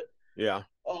to it. Yeah.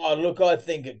 Oh, look, I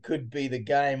think it could be the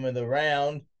game of the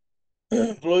round.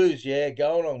 Blues, yeah,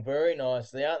 going on very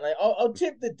nicely, aren't they? I'll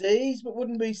tip the D's, but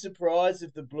wouldn't be surprised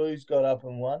if the Blues got up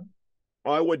and won.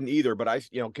 I wouldn't either, but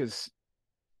because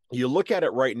you look at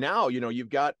it right now, you've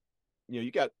got,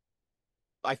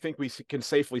 I think we can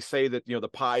safely say that, the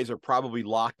Pies are probably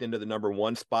locked into the number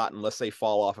 1 spot unless they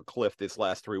fall off a cliff this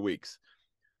last 3 weeks.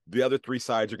 The other 3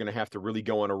 sides are going to have to really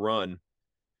go on a run.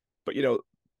 But,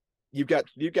 you've got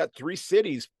 3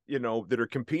 cities, that are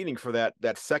competing for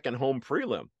that second home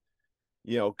prelim.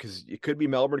 Because it could be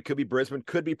Melbourne, it could be Brisbane,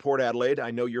 could be Port Adelaide.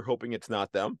 I know you're hoping it's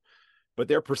not them, but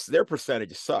their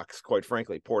percentage sucks, quite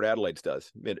frankly. Port Adelaide's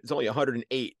does. It's only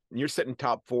 108, and you're sitting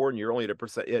top 4, and you're only at a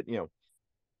percent.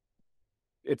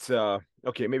 It's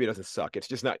okay. Maybe it doesn't suck. It's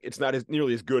just not. It's not as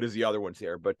nearly as good as the other ones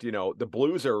here. But the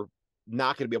Blues are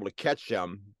not going to be able to catch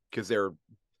them because they're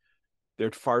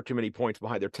far too many points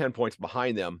behind. They're 10 points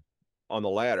behind them on the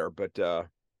ladder. But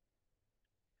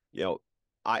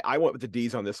I went with the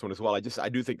D's on this one as well. I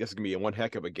do think this is gonna be one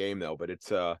heck of a game though. But it's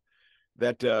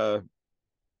that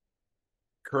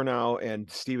Kurnow and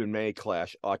Stephen May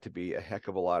clash ought to be a heck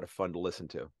of a lot of fun to listen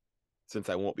to. Since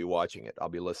I won't be watching it, I'll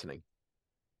be listening.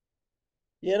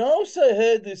 Yeah, and I also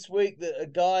heard this week that a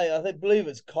guy, I believe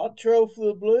it's Cottrell for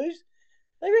the Blues,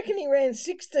 they reckon he ran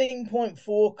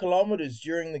 16.4 kilometers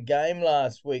during the game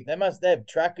last week. They must have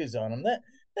trackers on him.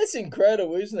 That's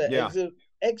incredible, isn't it? Yeah. It's an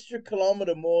extra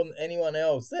kilometer more than anyone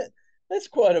else. That's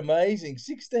quite amazing.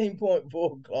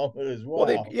 16.4 kilometers. Wow.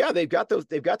 Well, they've got those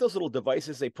little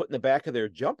devices they put in the back of their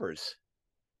jumpers.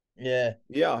 Yeah.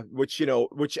 Yeah, which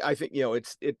I think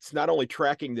it's not only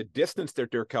tracking the distance that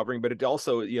they're covering, but it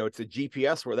also it's a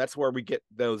GPS that's where we get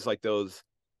those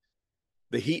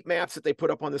the heat maps that they put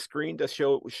up on the screen to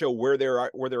show where they're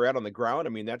at on the ground.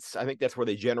 I mean, I think that's where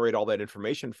they generate all that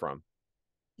information from.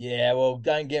 Yeah, well,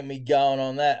 don't get me going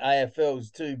on that.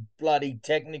 AFL's too bloody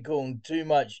technical and too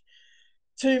much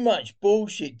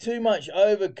bullshit, too much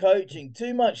overcoaching,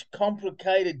 too much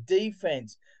complicated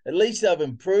defense. At least they've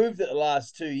improved it the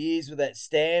last 2 years with that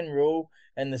stand rule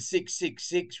and the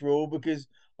 666 rule. Because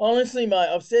honestly,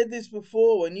 mate, I've said this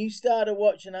before. When you started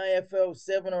watching AFL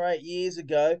 7 or 8 years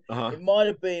ago, it might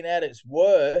have been at its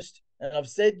worst. And I've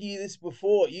said to you this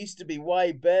before. It used to be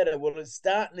way better. Well, it's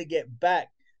starting to get back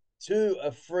to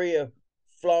a freer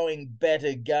flowing,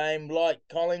 better game like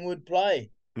Collingwood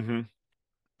play. Mm-hmm.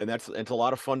 And it's a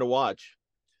lot of fun to watch.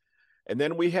 And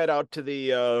then we head out to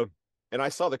the and I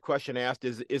saw the question asked,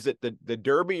 is it the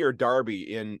Derby or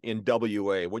Derby in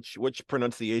WA? Which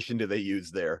pronunciation do they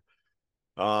use there?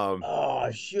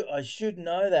 I should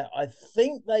know that. I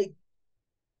think they.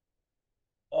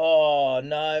 Oh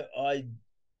no, I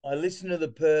listen to the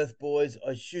Perth boys.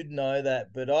 I should know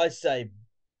that, but I say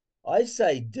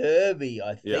Derby.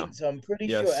 I think Yeah. so. I'm pretty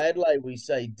sure Adelaide we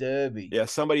say Derby. Yeah,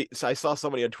 I saw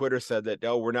somebody on Twitter said that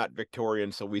we're not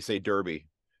Victorian, so we say Derby.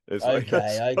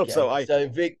 Okay. So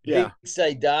Vic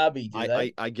say Derby, do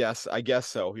they? I guess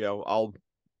so.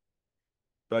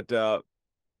 But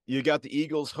you got the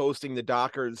Eagles hosting the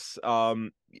Dockers.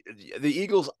 The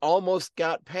Eagles almost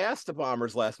got past the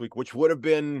Bombers last week, which would have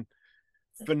been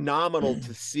phenomenal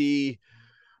to see,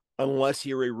 unless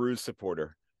you're a Roos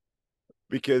supporter.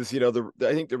 because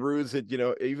I think the Roos had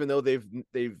even though they've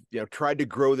tried to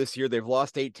grow this year, they've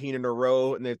lost 18 in a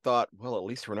row, and they thought, well, at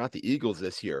least we're not the Eagles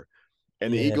this year.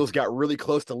 And the Yeah. Eagles got really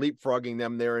close to leapfrogging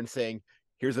them there and saying,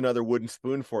 here's another wooden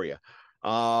spoon for you.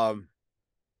 What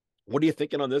are you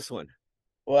thinking on this one?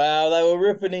 Wow, they were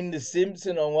ripping into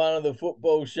Simpson on one of the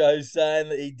football shows, saying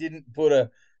that he didn't put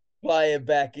a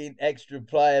extra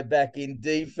player back in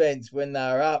defense when they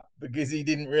were up because he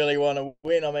didn't really want to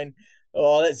win. I mean,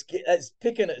 oh, that's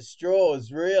picking at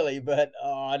straws, really. But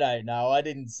I don't know. I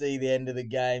didn't see the end of the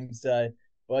game, so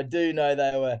but I do know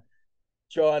they were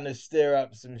trying to stir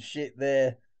up some shit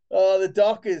there. Oh, the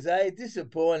Dockers,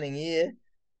 disappointing year.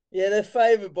 Yeah, they're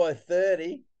favoured by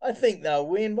 30. I think they'll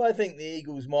win, but I think the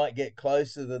Eagles might get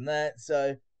closer than that.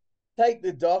 So take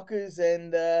the Dockers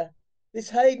and this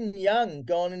Hayden Young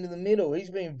gone into the middle. He's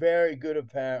been very good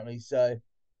apparently. So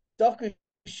Dockers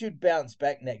should bounce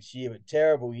back next year, but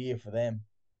terrible year for them.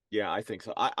 Yeah, I think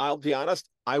so. I'll be honest.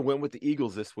 I went with the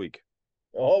Eagles this week.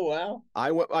 Oh wow.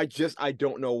 I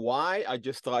don't know why. I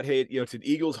just thought, hey, it's an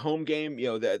Eagles home game.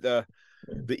 The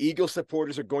Eagles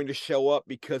supporters are going to show up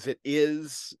because it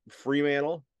is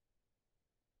Fremantle.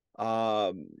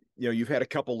 You've had a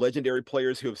couple legendary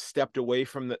players who have stepped away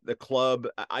from the club.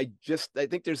 I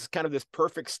think there's kind of this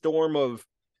perfect storm of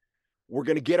we're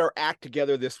going to get our act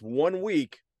together this one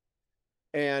week,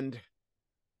 and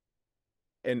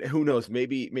who knows,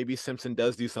 maybe Simpson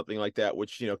does do something like that,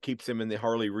 which keeps him in the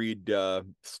Harley Reid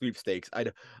sweepstakes.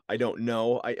 I don't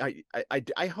know.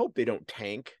 I hope they don't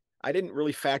tank. I didn't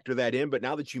really factor that in, but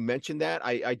now that you mentioned that,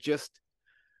 I just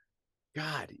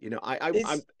God,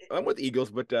 It's I'm with Eagles,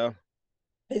 but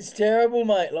It's terrible,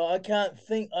 mate. Like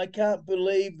I can't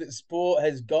believe that sport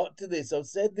has got to this. I've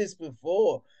said this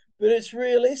before, but it's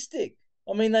realistic.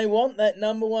 I mean, they want that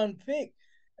number one pick,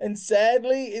 and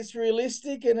sadly, it's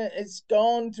realistic, and it's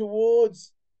gone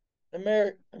towards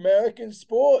American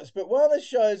sports. But one of the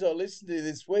shows I listened to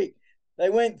this week, they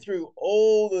went through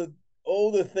all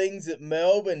the things that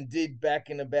Melbourne did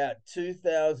back in about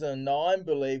 2009,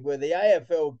 believe, where the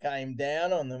AFL came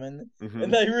down on them, and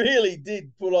they really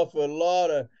did pull off a lot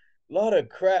of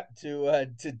crap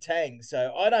to tank.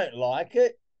 So I don't like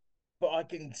it, but I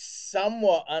can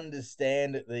somewhat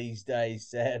understand it these days,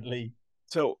 sadly.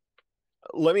 So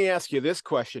let me ask you this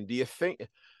question: do you think?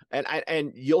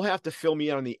 And you'll have to fill me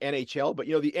in on the NHL, but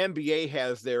the NBA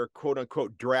has their quote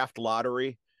unquote draft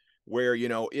lottery, where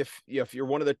if you're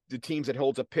one of the teams that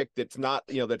holds a pick that's not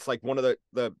that's like one of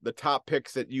the top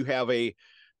picks, that you have a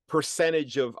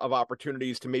percentage of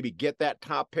opportunities to maybe get that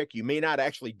top pick. You may not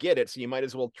actually get it, so you might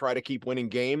as well try to keep winning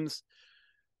games.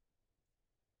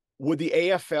 Would the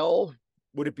AFL,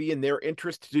 would it be in their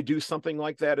interest to do something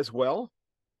like that as well?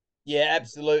 Yeah,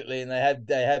 absolutely, and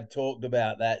they have talked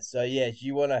about that. So yes,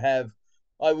 you want to have,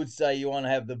 I would say you want to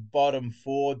have the bottom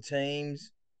four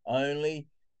teams only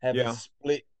have Yeah,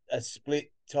 a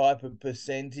split type of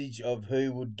percentage of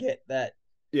who would get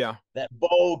yeah, that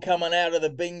ball coming out of the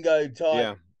bingo type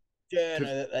yeah. journey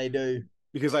that they do.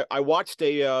 Because I watched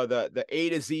the A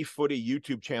to Z Footy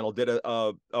YouTube channel did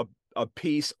a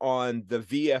piece on the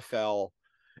VFL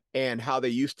and how they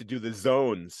used to do the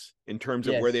zones in terms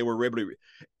of where they Yes. were able to,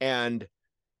 and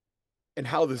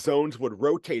how the zones would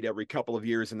rotate every couple of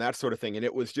years and that sort of thing. And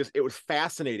it was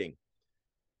fascinating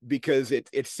because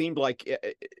it seemed like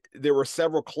there were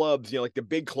several clubs, like the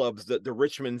big clubs, the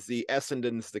Richmonds, the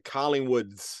Essendons, the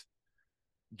Collingwoods,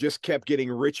 just kept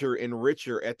getting richer and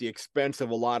richer at the expense of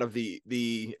a lot of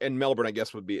the and Melbourne, I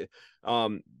guess, would be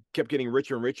kept getting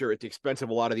richer and richer at the expense of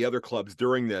a lot of the other clubs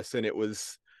during this. And it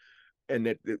was,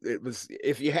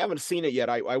 if you haven't seen it yet,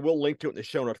 I will link to it in the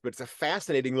show notes, but it's a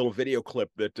fascinating little video clip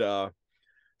that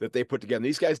they put together. And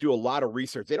these guys do a lot of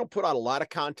research. They don't put out a lot of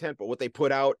content, but what they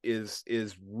put out is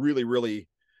really, really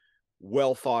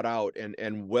well thought out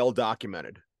and well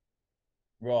documented.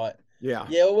 Right. Yeah.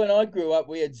 Yeah, well, when I grew up,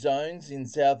 we had zones in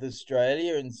South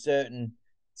Australia, and certain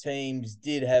teams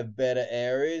did have better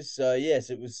areas. So, yes,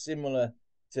 it was similar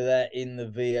to that in the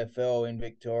VFL in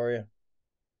Victoria.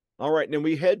 All right. And then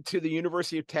we head to the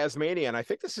University of Tasmania. And I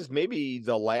think this is maybe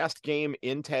the last game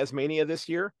in Tasmania this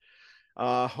year.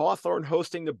 Hawthorn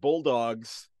hosting the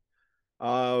Bulldogs.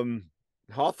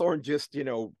 Hawthorn just,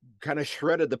 kind of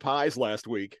shredded the Pies last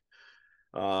week,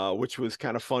 which was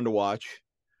kind of fun to watch.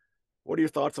 What are your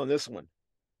thoughts on this one?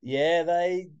 Yeah,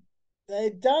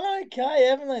 they've done okay,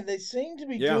 haven't they? They seem to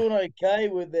be Yeah. doing okay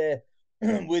with their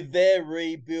with their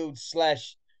rebuild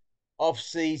slash off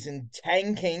season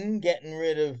tanking, getting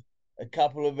rid of a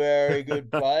couple of very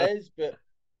good players. But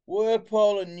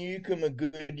Werpole and Newcomb are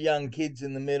good young kids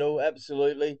in the middle,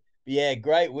 absolutely. Yeah,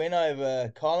 great win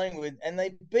over Collingwood, and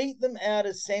they beat them out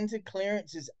of centre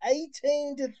clearances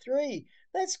 18-3.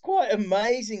 That's quite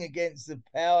amazing against the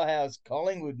powerhouse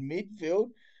Collingwood midfield.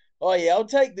 Oh yeah, I'll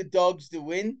take the Dogs to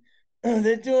win.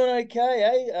 They're doing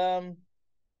okay, eh?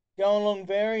 Going along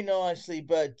very nicely.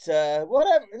 But what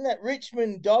happened in that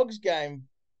Richmond Dogs game?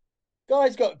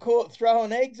 Guys got caught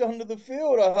throwing eggs onto the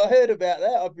field. I heard about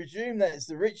that. I presume that's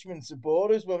the Richmond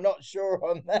supporters, but I'm not sure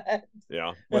on that.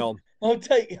 Yeah. Well, I'll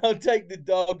take the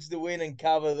Dogs to win and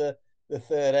cover the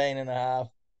 13.5.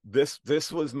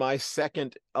 this was my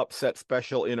second upset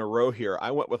special in a row here.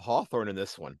 I went with Hawthorn in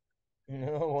this one.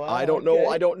 Oh, wow, I don't know. I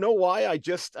okay. don't know why. I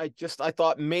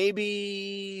thought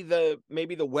maybe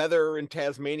the weather in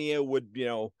Tasmania would,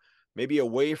 maybe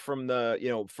away from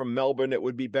from Melbourne, it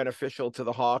would be beneficial to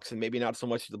the Hawks and maybe not so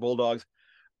much to the Bulldogs.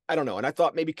 I don't know. And I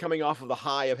thought maybe coming off of the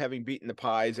high of having beaten the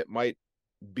Pies, it might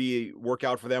work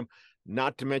out for them.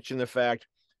 Not to mention the fact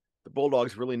the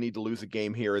Bulldogs really need to lose a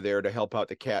game here or there to help out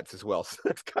the Cats as well. So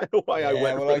that's kind of why I Yeah,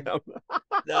 went well, for them.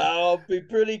 no, I'll be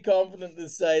pretty confident to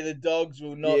say the Dogs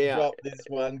will not Yeah, drop this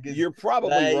one because you're probably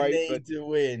they right, but need to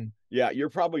win. yeah, you're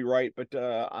probably right, but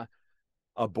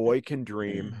a boy can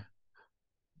dream.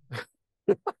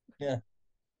 Yeah.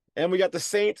 And we got the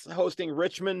Saints hosting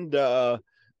Richmond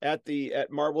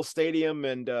at Marvel Stadium,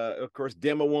 and of course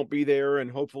Dema won't be there,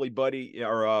 and hopefully Buddy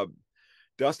or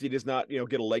Dusty does not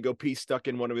get a Lego piece stuck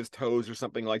in one of his toes or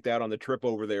something like that on the trip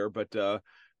over there. But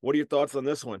what are your thoughts on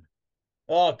this one?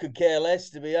 Oh, could care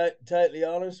less, to be totally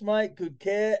honest, mate. Could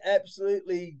care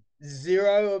absolutely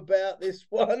zero about this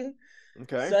one.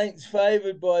 Okay. Saints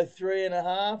favored by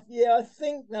 3.5. Yeah, I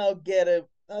think they'll get it.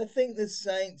 I think the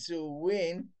Saints will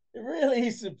win. It really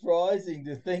is surprising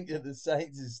to think that the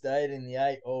Saints have stayed in the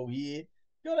eight all year.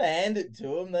 Got to hand it to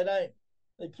them. They don't.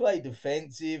 They play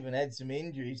defensive and had some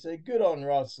injuries, so good on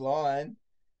Ross Lyon.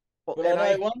 Well, But I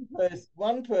and know I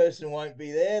one person won't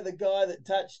be there. The guy that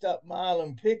touched up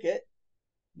Marlon Pickett.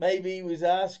 Maybe he was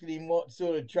asking him what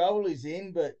sort of trouble he's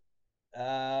in, but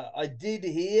I did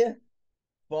hear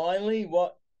finally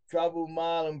what trouble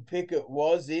Marlon Pickett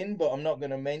was in, but I'm not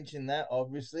going to mention that,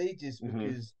 obviously, just mhm.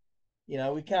 because,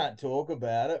 we can't talk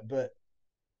about it. But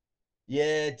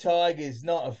yeah, Tiger's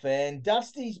not a fan.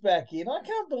 Dusty's back in. I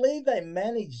can't believe they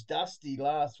managed Dusty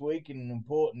last week in an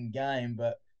important game,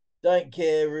 but don't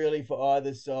care really for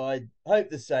either side. Hope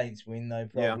the Saints win, though,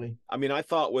 Yeah. probably. I mean, I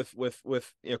thought with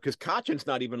because Kachin's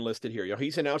not even listed here.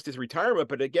 He's announced his retirement,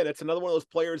 but again, it's another one of those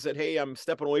players that, hey, I'm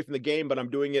stepping away from the game, but I'm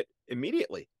doing it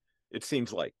immediately. It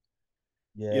seems like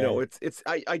Yeah.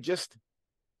 I just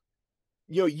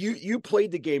you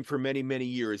played the game for many many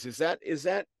years. Is that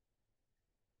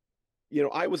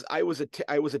I was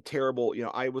a terrible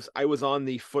I was on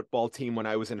the football team when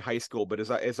I was in high school, but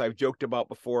as I've joked about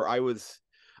before, I was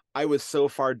so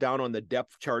far down on the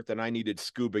depth chart that I needed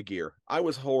scuba gear. I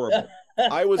was horrible.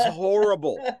 I was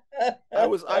horrible. I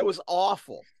was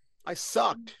awful. I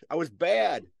sucked. I was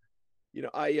bad.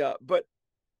 But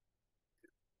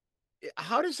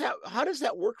how does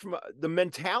that work from the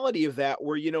mentality of that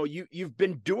where you've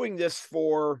been doing this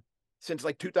for since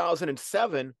like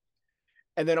 2007,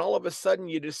 and then all of a sudden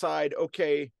you decide,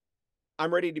 okay,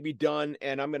 I'm ready to be done,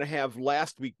 and I'm going to have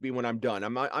last week be when I'm done.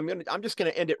 I'm just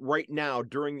going to end it right now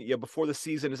before the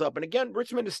season is up. And again,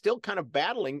 Richmond is still kind of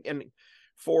battling and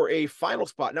for a final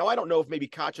spot. Now I don't know if maybe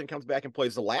Kachin comes back and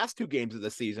plays the last two games of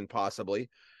the season possibly,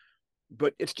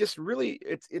 but it's just really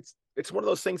it's one of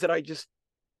those things that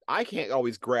I can't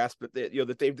always grasp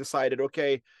that they've decided,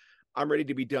 okay, I'm ready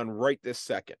to be done right this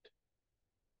second.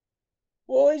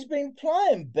 Well, he's been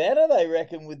playing better, they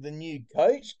reckon, with the new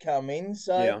coach coming.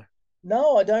 So, Yeah.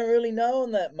 no, I don't really know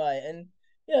on that, mate. And,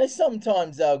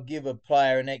 sometimes they'll give a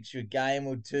player an extra game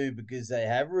or two because they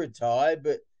have retired,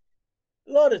 but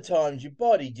a lot of times your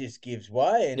body just gives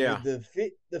way. And Yeah.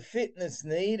 with the fitness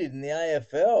needed in the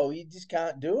AFL, you just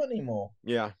can't do it anymore.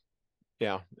 Yeah.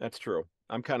 Yeah, that's true.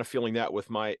 I'm kind of feeling that with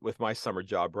my summer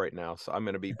job right now. So I'm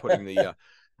going to be putting the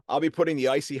I'll be putting the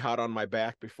icy hot on my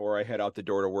back before I head out the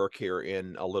door to work here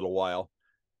in a little while.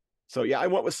 So yeah, I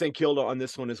went with St. Kilda on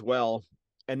this one as well.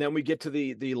 And then we get to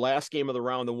the last game of the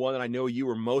round, the one that I know you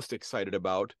were most excited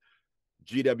about.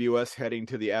 GWS heading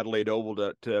to the Adelaide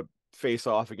Oval to face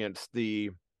off against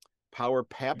the Power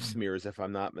Pap Smears, if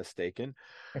I'm not mistaken.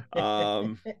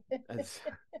 Um,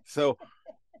 so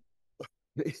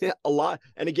a lot,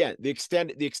 and again, the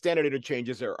extended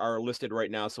interchanges are listed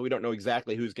right now, so we don't know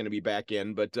exactly who's going to be back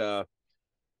in. But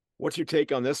what's your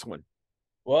take on this one?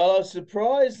 Well, I was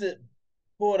surprised that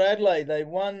Port Adelaide, they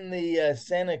won the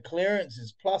centre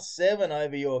clearances +7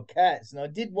 over your Cats. And I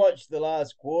did watch the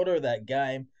last quarter of that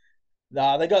game.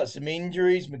 Nah, they got some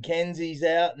injuries. Mackenzie's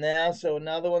out now, so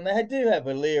another one. They do have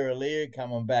Alir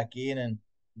coming back in and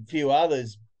a few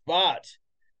others. But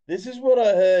this is what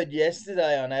I heard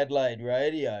yesterday on Adelaide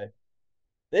radio.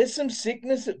 There's some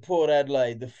sickness at Port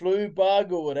Adelaide, the flu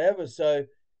bug or whatever. So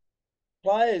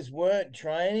players weren't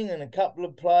training, and a couple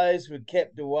of players were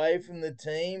kept away from the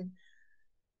team.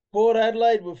 Port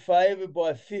Adelaide were favoured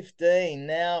by 15,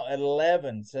 now at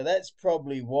 11. So that's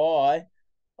probably why.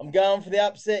 I'm going for the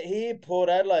upset here. Port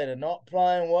Adelaide are not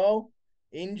playing well.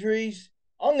 Injuries.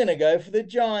 I'm going to go for the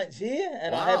Giants here,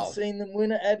 and I have Wow. seen them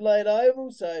win at Adelaide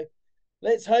Oval. So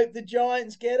let's hope the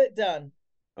Giants get it done.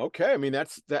 Okay, I mean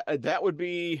that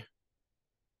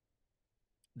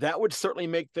would certainly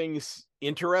make things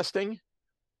interesting.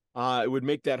 It would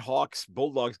make that Hawks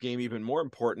Bulldogs game even more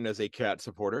important as a Cat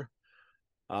supporter.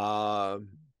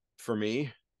 For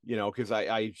me, because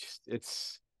I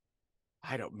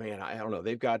don't know.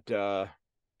 They've got because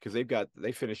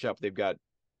they finish up. They've got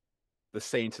the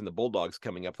Saints and the Bulldogs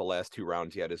coming up the last two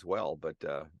rounds yet as well. But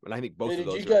and I think both Who of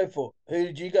did you those go for? Who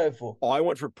did you go for? Oh, I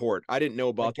went for Port. I didn't know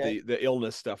about Okay. the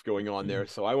illness stuff going on there,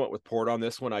 so I went with Port on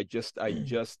this one. I just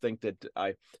think that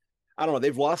I don't know.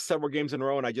 They've lost several games in a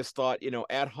row, and I just thought,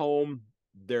 at home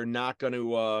they're not going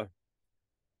to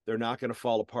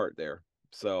fall apart there.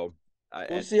 So,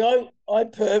 Well, see,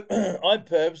 I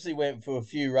purposely went for a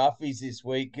few roughies this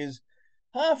week because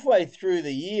halfway through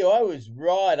the year I was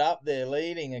right up there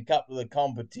leading a couple of the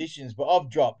competitions, but I've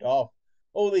dropped off.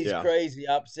 All these yeah, crazy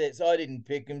upsets, I didn't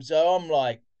pick them, so I'm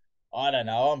like, I don't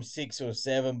know, I'm 6 or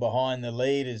 7 behind the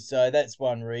leaders, so that's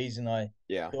one reason I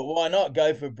yeah. thought, why not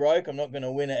go for broke? I'm not going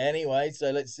to win it anyway,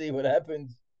 so let's see what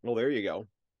happens. Well, there you go,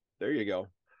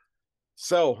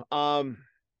 So,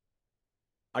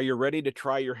 are you ready to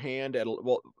try your hand at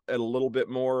a little bit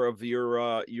more of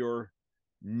your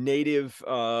native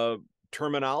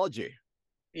terminology?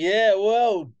 Yeah,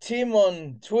 well, Tim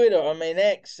on Twitter, I mean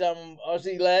X, some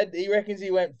Aussie lad, he reckons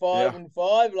he went five Yeah, and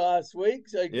five last week,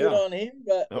 so good yeah. on him.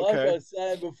 But like I Okay. was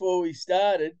saying before we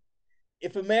started,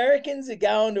 if Americans are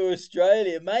going to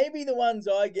Australia, maybe the ones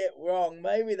I get wrong,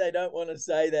 maybe they don't want to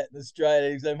say that in Australia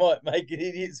because they might make it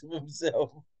idiots of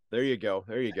themselves. There you go.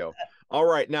 All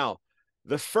right, now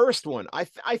the first one. I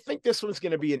think this one's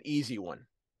going to be an easy one.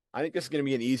 I think this is going to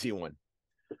be an easy one.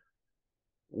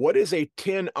 What is a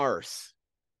tin arse?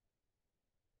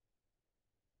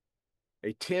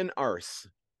 A tin arse.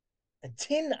 A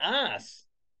tin ass.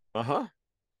 Uh-huh.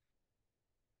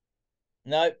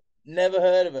 Nope, never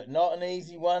heard of it. Not an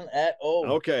easy one at all.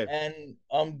 Okay. And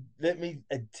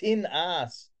a tin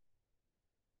ass.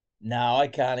 No, I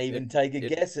can't It even take a it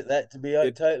guess at that, to be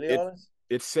it totally it honest.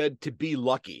 it said to be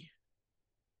lucky.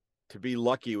 To be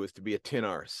lucky was to be a tin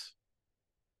arse.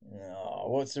 Oh,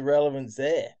 what's the relevance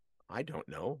there? I don't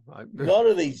know. Lot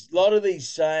of these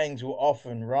sayings will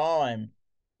often rhyme,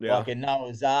 Yeah. like a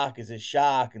Noah's Ark is a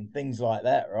shark and things like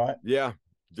that, right? Yeah.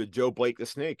 The Joe Blake the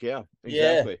snake. Yeah,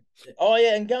 Yeah. exactly. Oh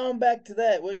yeah, and going back to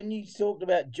that, when you talked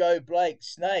about Joe Blake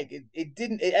snake,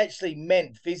 it actually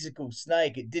meant physical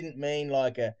snake. It didn't mean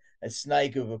like a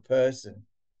snake of a person.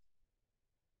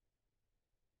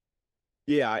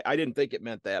 Yeah, I didn't think it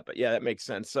meant that, but yeah, that makes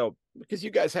sense. So, because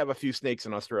you guys have a few snakes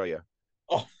in Australia.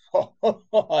 Oh,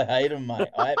 I hate them, mate.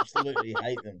 I absolutely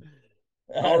hate them.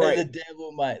 All They're right. the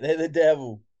devil, mate. They're the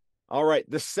devil. All right.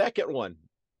 The second one.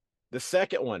 The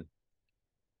second one.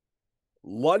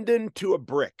 London to a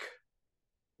brick.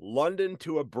 London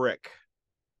to a brick.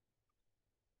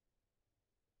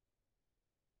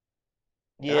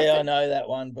 And I Yeah, I think, know that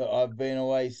one, but I've been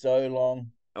away so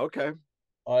long. okay.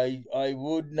 I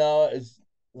would know it as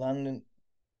London,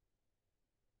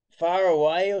 far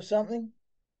away or something.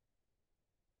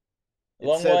 A It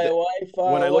long said way that away, far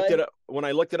away. when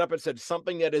I looked it up, it said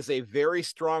something that is a very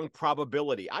strong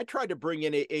probability. I tried to bring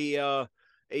in a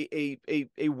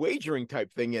wagering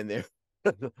type thing in there.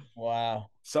 Wow.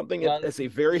 Something that is a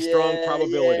London. very strong Yeah, yeah,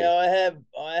 probability.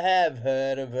 I have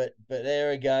heard of it, but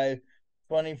there we go.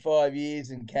 25 years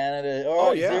in Canada. All Oh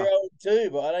right, yeah.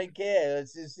 0-2, but I don't care.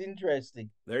 It's just interesting.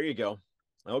 There you go.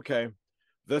 Okay.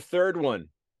 The third one.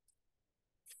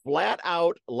 Flat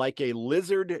out like a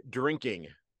lizard drinking.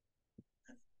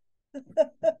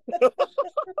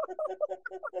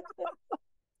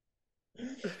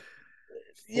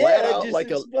 Yeah, Flat that out just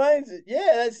like a explains it.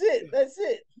 Yeah, that's it. That's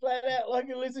it. Flat out like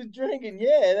a lizard drinking.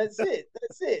 Yeah, that's it.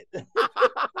 That's it.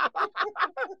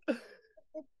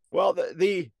 Well,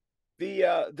 the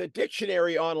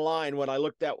dictionary online when I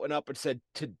looked that one up, it said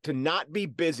to not be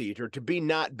busy or to be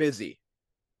not busy.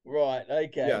 Right.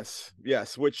 Okay.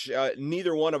 Yes, which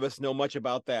neither one of us know much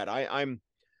about that. I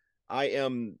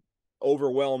am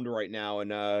overwhelmed right now,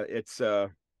 and it's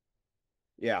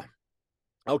yeah.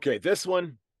 Okay, this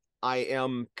one, I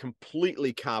am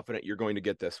completely confident you're going to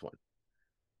get this one.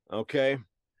 Okay.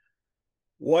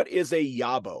 What is a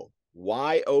yabo?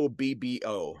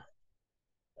 Yobbo.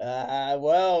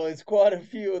 Well, there's quite a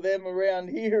few of them around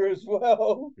here as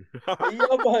well. A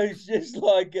yobbo's just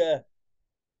like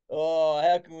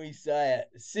how can we say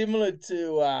it? Similar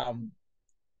to a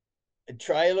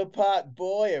trailer park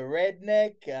boy, a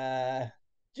redneck,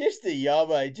 just a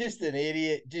yobbo, just an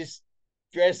idiot, just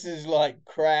dresses like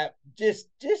crap, just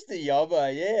a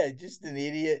yobbo, yeah, just an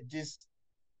idiot, just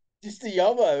a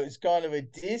yobbo. It's kind of a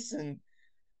diss, and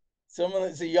someone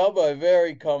that's a yobbo,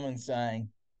 very common saying.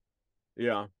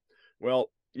 Yeah.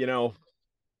 Well,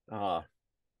 uh,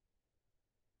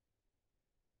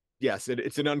 yes,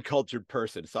 it's an uncultured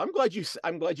person. So I'm glad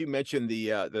you mentioned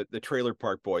the Trailer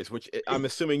Park Boys, which I'm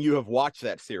assuming you have watched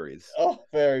that series. Oh,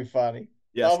 very funny.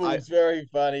 Yes, Bubbles, very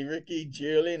funny. Ricky,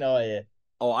 Julian, oh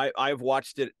yeah. I've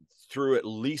watched it through at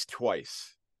least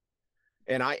twice.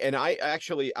 And I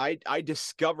actually I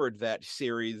discovered that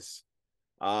series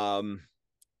um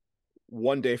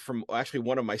one day from actually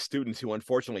one of my students who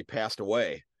unfortunately passed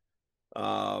away.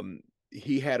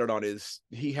 He had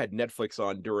Netflix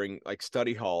on during like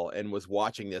study hall and was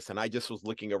watching this, and I just was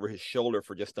looking over his shoulder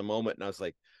for just a moment, and I was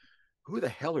like, who the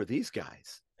hell are these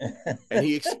guys? And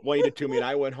he explained it to me, and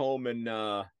I went home and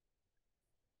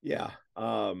yeah.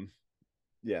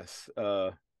 Yes.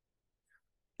 How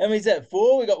many's that?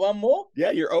 Four? We got one more?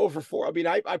 Yeah, you're over four. I mean,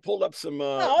 I pulled up No,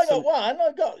 I got some. one.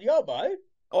 I got Yobo.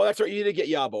 Oh, that's right. You didn't get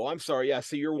Yabo. I'm sorry. Yeah,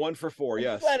 so you're 1 for 4.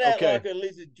 Yes. Flat out Okay. like a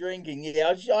lizard drinking.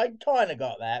 Yeah, I kind of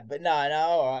got that, but no,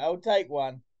 all right. I'll take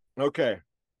one. Okay.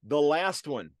 The last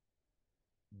one.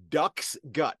 Duck's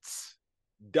guts.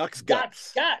 Duck's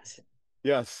Duck's guts. guts.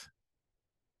 Yes.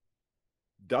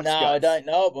 Duck's No, I guts. don't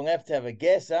know, but I'm gonna have to have a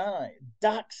guess, aren't I?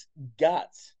 Duck's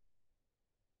guts.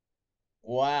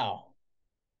 Wow.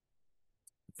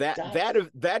 That Duck's that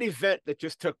that event that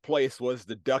just took place was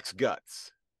the Duck's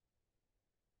guts.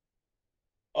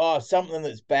 something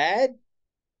that's bad.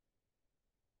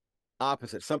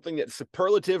 Opposite. Something that's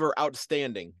superlative or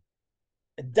outstanding.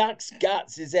 A duck's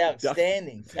guts is Duck.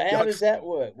 outstanding. So how does Ducks. that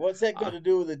work? What's that got Uh, to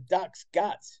do with a duck's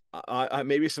guts?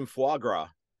 Maybe some foie gras.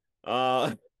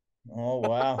 Uh, Oh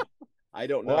wow. I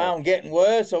don't Wow, know. I'm getting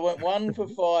worse. I went 1 for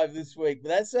 5 this week, but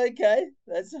that's okay.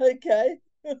 That's okay.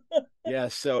 Yeah,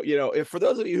 so if for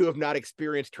those of you who have not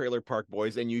experienced Trailer Park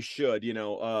Boys, and you should, you've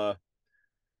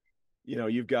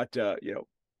got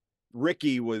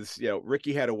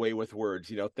Ricky had a way with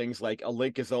words, things like a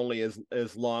link is only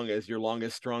as long as your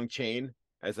longest strong chain,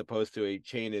 as opposed to a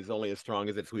chain is only as strong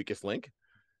as its weakest link.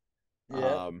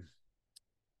 Yeah. Um,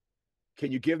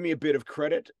 can you give me a bit of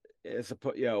credit? As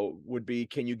a would be,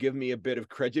 can you give me a bit of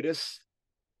prejudice?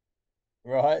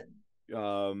 Right.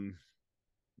 Um,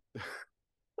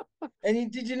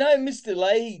 And did you know Mr.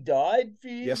 Leahy died a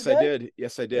few years yes, I ago? did.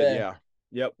 Yes, I did. Yeah.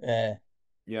 Yeah. Yep. Yeah.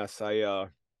 Yes, I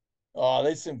Oh,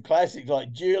 there's some classics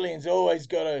like Julian's always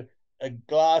got a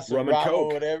glass of rum and rum or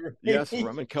coke. whatever Yes, rum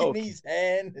and in coke. his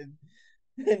hand,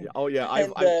 Yeah, oh yeah,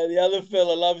 and I've the other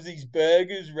fella loves his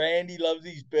burgers. Randy loves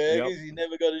his yep. burgers. He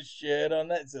never got his shirt on.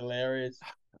 That's hilarious.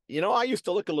 I used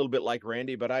to look a little bit like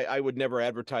Randy, but I would never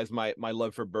advertise my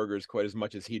love for burgers quite as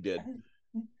much as he did.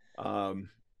 Um,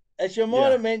 Actually, I might yeah.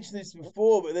 have mentioned this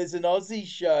before, but there's an Aussie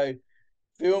show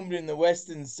filmed in the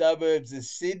western suburbs of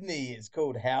Sydney. It's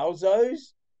called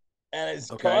Housos, and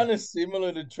it's Okay. kind of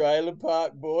similar to Trailer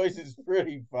Park Boys. It's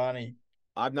pretty funny.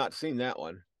 I've not seen that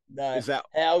one. No, Is that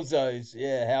Housos.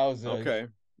 Yeah, Housos. okay?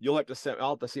 I'll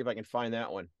have to see if I can find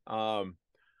that one.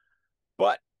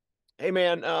 But hey,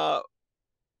 man,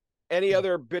 any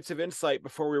other bits of insight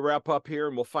before we wrap up here,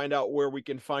 and we'll find out where we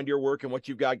can find your work and what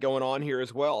you've got going on here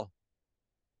as well.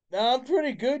 No, I'm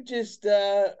pretty good. Just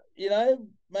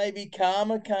maybe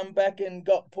Karma come back and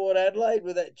got Port Adelaide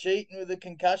with that cheating with a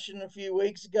concussion a few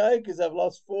weeks ago because I've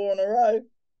lost 4 in a row.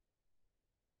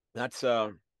 That's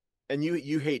and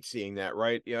you hate seeing that,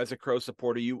 right? As a Crow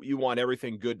supporter, you want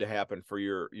everything good to happen for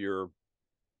your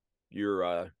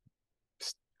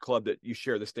club that you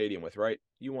share the stadium with, right?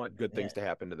 You want good Yeah. things to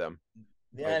happen to them.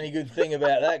 The Right? only good thing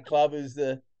about that club is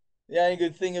the only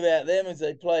good thing about them is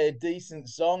they play a decent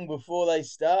song before they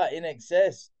start. In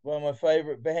Excess, one of my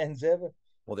favorite bands ever.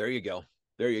 Well, there you go.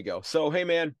 There you go. So, hey,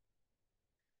 man,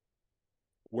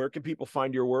 where can people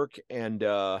find your work, and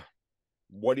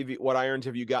what irons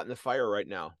have you got in the fire right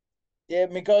now? Yeah,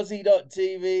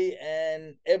 TV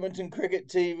and Edmonton Cricket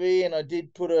TV, and I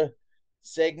did put a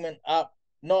segment up,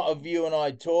 not of you and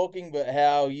I talking, but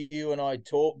how you and I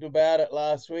talked about it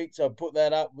last week. So I put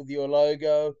that up with your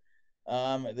logo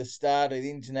at the start of the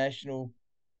international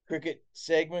cricket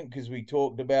segment because we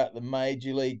talked about the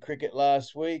Major League Cricket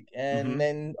last week. And Mm-hmm.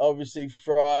 then obviously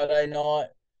Friday night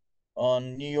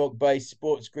on New York based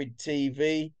Sports Grid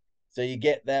TV. So you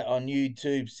get that on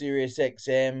YouTube, Sirius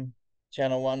XM,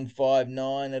 channel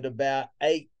 159 at about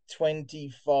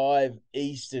 8:25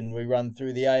 Eastern. We run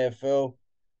through the AFL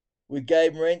with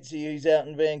Gabe Morency, who's out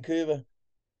in Vancouver.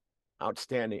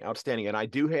 Outstanding, outstanding. And I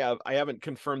haven't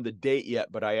confirmed the date yet,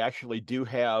 but I actually do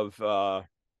have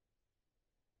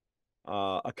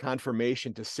a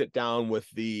confirmation to sit down with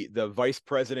the vice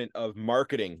president of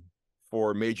marketing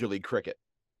for Major League Cricket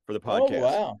for the Oh, podcast.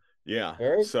 wow. Yeah.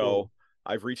 Very So cool.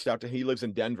 I've reached out to he lives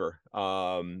in Denver.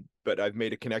 But I've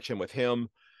made a connection with him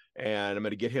and I'm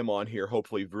going to get him on here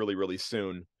hopefully really, really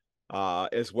soon.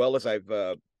 As well as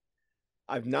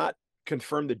I've not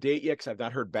confirmed the date yet because I've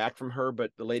not heard back from her,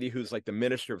 but the lady who's like the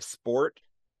minister of sport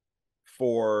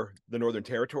for the Northern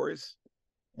Territories,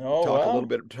 Oh, wow.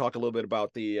 talk a little bit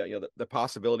about the the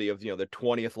possibility of the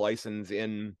 20th license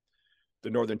in the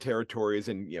Northern Territories,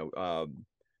 and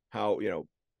how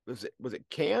was it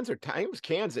Cairns or time it was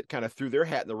Cairns that kind of threw their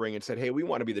hat in the ring and said, hey, we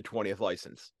want to be the 20th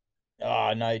license.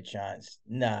 Oh, no chance.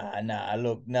 Nah.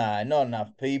 Look, nah, not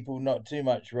enough people, not too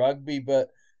much rugby, but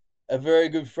a very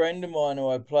good friend of mine who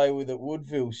I play with at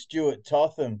Woodville, Stuart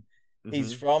Totham.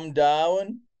 He's Mm-hmm. from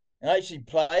Darwin, and I actually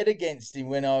played against him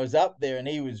when I was up there, and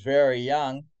he was very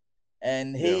young.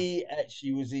 And Yeah, he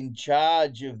actually was in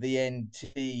charge of the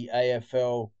NT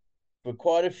AFL for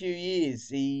quite a few years.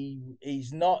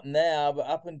 He's not now, but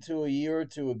up until a year or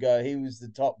two ago, he was the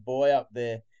top boy up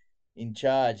there in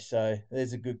charge. So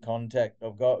there's a good contact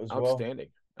I've got as well. outstanding,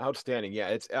 outstanding. Yeah,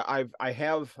 it's I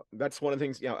have that's one of the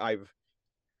things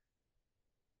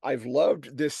I've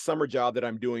loved this summer job that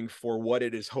I'm doing for what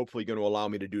it is hopefully going to allow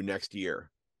me to do next year.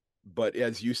 But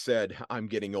as you said, I'm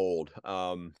getting old.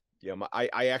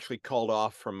 I actually called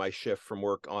off from my shift from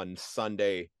work on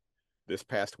Sunday this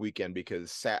past weekend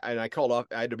and I called off.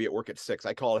 I had to be at work at 6.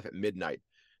 I called off at midnight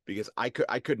because I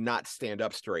could not stand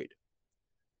up straight.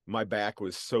 My back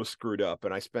was so screwed up,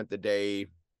 and I spent the day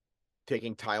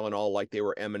taking Tylenol like they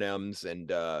were M&Ms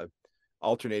and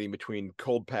alternating between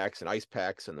cold packs and ice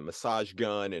packs and the massage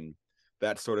gun and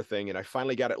that sort of thing. And I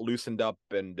finally got it loosened up,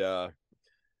 and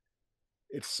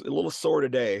it's a little sore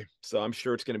today, so I'm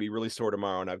sure it's going to be really sore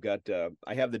tomorrow. And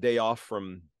I have the day off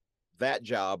from that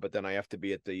job, but then I have to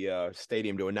be at the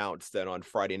stadium to announce that on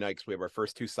Friday night because we have our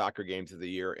first 2 soccer games of the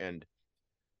year. And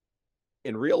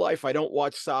in real life, I don't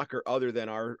watch soccer other than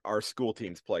our school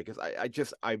teams play because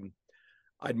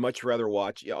I'd much rather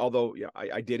watch. Yeah, although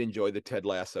I did enjoy the Ted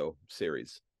Lasso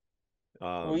series.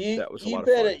 Well, you That was a you lot of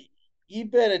better fun. you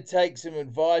better take some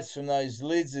advice from those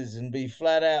lizards and be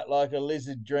flat out like a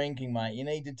lizard drinking, mate. You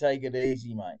need to take it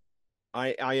easy, mate.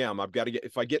 I am. I've got to get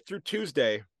if I get through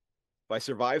Tuesday, if I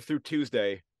survive through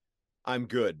Tuesday, I'm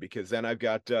good because then I've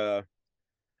got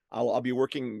I'll be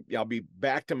working. I'll be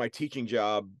back to my teaching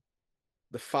job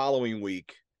the following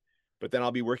week, but then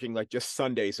I'll be working like just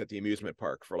Sundays at the amusement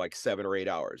park for like 7 or 8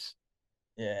 hours.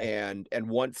 Yeah, And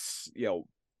once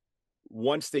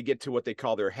they get to what they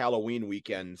call their Halloween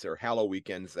weekends or Hallow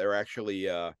weekends, they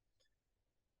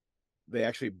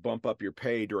actually bump up your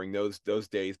pay during those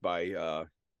days by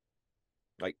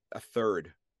like a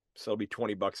third. So it'll be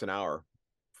 $20 an hour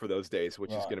for those days,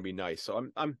 which is right. going to be nice. So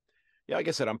I'm yeah, like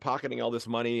I said, I'm pocketing all this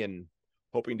money and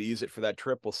hoping to use it for that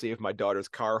trip. We'll see if my daughter's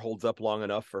car holds up long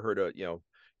enough for her to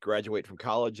graduate from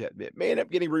college. It may end up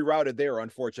getting rerouted there,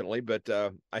 unfortunately, but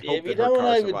I Yeah, hope but you that her don't want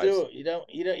car to overdo survives. it. You don't.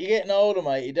 You're getting older,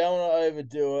 mate. You don't want to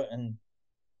overdo it, and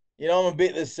I'm a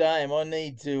bit the same. I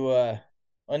need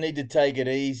to take it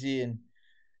easy, and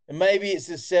maybe it's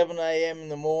the 7 a.m. in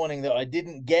the morning that I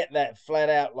didn't get that flat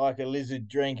out like a lizard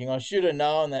drinking. I should have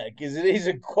known that because it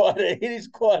is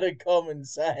quite a common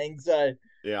saying. So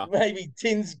Yeah, maybe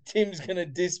Tim's gonna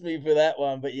diss me for that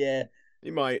one, but yeah,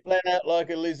 you might. flat out like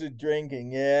a lizard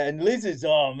drinking. Yeah, and lizards,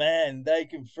 oh man, they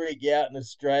can freak you out in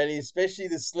Australia, especially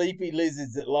the sleepy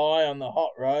lizards that lie on the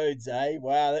hot roads. Eh?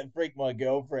 Wow, that freaked my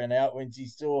girlfriend out when she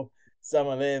saw some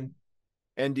of them.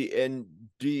 And do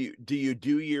you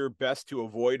do your best to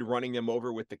avoid running them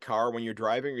over with the car when you're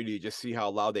driving, or do you just see how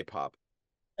loud they pop?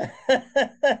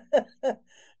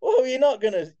 Well, you're not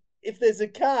gonna if there's a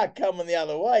car coming the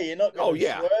other way, you're not Oh gonna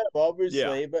yeah, swerve, yeah.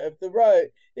 obviously. But if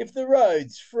the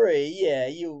road's free, yeah,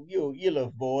 you'll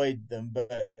avoid them.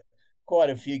 But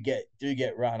quite a few get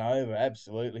run over,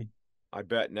 absolutely. I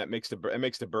bet, and that makes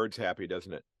the birds happy,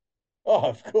 doesn't it? Oh,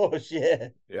 of course, yeah,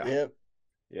 Yeah, yep.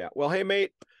 yeah. Well, hey,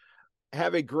 mate,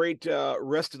 have a great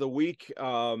rest of the week.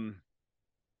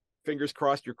 Fingers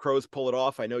crossed your Crows pull it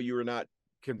off. I know you were not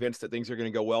convinced that things are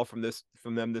going to go well from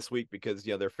them this week because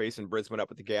they're facing Brisbane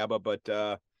up at the GABA,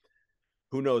 but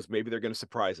who knows? Maybe they're going to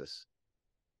surprise us.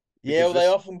 Yeah, well, Because they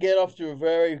often get off to a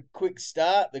very quick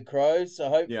start, the Crows. So yeah,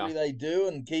 hopefully they do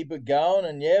and keep it going.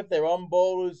 And yeah, if they're on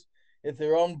ballers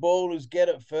get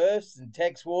it first, and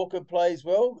Tex Walker plays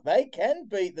well, they can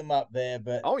beat them up there.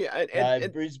 But oh yeah, no,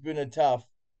 and Brisbane are tough.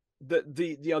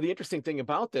 the the interesting thing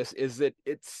about this is that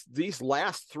it's these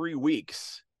last 3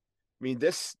 weeks. I mean,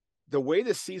 the way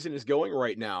this season is going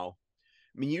right now.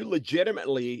 I mean, you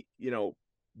legitimately,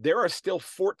 there are still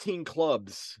 14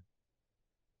 clubs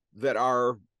that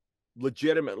are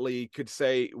legitimately could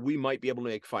say we might be able to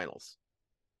make finals.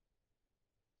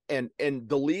 And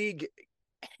the league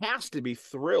has to be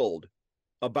thrilled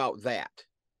about that.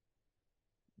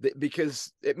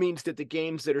 Because it means that the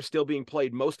games that are still being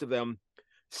played, most of them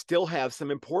still have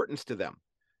some importance to them.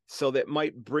 So that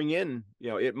might bring in,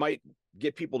 it might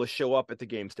get people to show up at the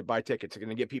games to buy tickets. It's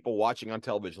going to get people watching on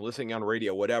television, listening on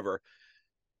radio, whatever.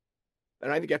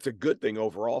 And I think that's a good thing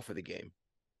overall for the game.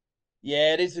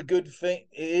 Yeah, it is a good thing.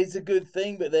 It is a good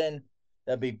thing, but then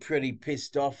they'll be pretty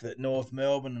pissed off that North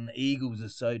Melbourne and the Eagles are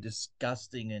so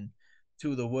disgusting and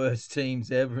two of the worst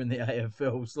teams ever in the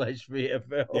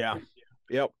AFL/VFL. Yeah.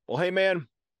 Yep. Well, hey, man,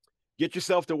 get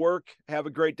yourself to work. Have a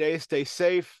great day. Stay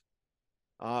safe.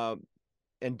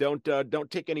 And don't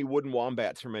take any wooden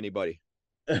wombats from anybody.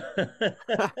 All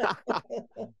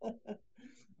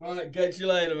right, catch you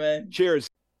later, man. Cheers.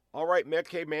 All right, Mick.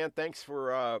 Hey, man, thanks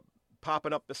for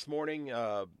popping up this morning.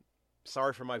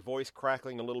 Sorry for my voice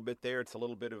crackling a little bit there. It's a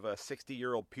little bit of a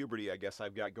 60-year-old puberty, I guess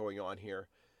I've got going on here.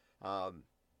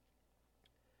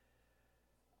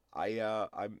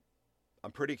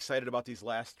 I'm pretty excited about these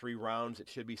last 3 rounds. It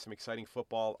should be some exciting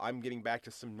football. I'm getting back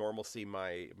to some normalcy.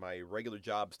 My regular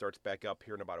job starts back up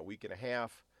here in about a week and a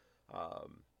half.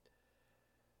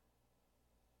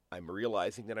 I'm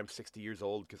realizing that I'm 60 years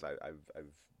old because I've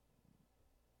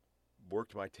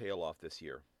worked my tail off this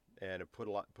year and have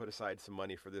put aside some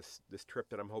money for this trip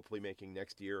that I'm hopefully making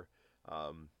next year.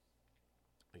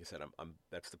 Like I said,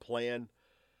 that's the plan.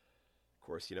 Of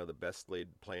course, the best laid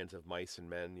plans of mice and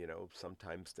men,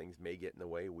 sometimes things may get in the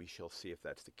way. We shall see if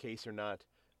that's the case or not.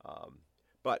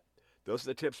 But those are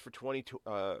the tips for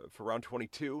round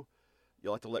 22.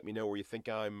 You'll have to let me know where you think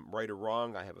I'm right or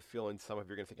wrong. I have a feeling some of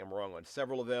you are going to think I'm wrong on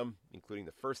several of them, including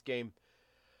the first game.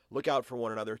 Look out for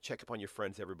one another. Check up on your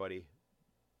friends, everybody.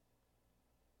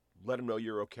 Let them know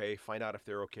you're okay. Find out if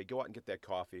they're okay. Go out and get that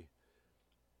coffee.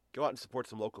 Go out and support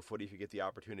some local footy if you get the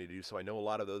opportunity to do so. I know a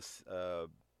lot of those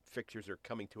fixtures are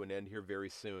coming to an end here very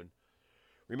soon.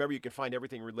 Remember, you can find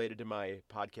everything related to my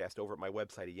podcast over at my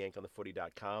website at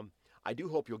yankonthefooty.com. I do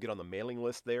hope you'll get on the mailing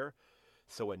list there,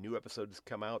 so when new episodes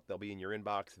come out, they'll be in your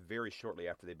inbox very shortly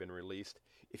after they've been released.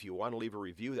 If you want to leave a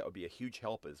review, that would be a huge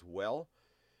help as well.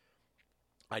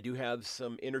 I do have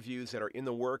some interviews that are in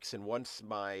the works, and once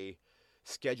my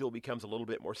schedule becomes a little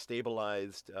bit more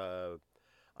stabilized,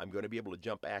 I'm going to be able to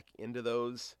jump back into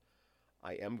those.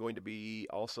 I am going to be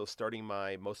also starting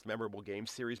my most memorable game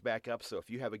series back up. So if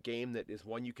you have a game that is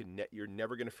one you're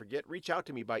never going to forget, reach out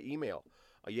to me by email,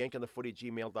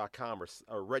 yankonthefooty@gmail.com,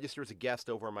 or register as a guest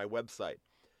over on my website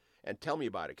and tell me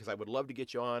about it, because I would love to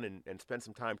get you on and spend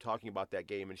some time talking about that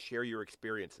game and share your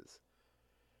experiences.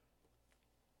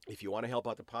 If you want to help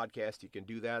out the podcast, you can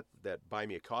do that. That Buy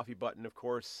Me a Coffee button, of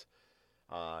course.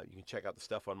 You can check out the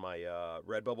stuff on my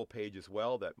Redbubble page as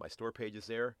well. That my store page is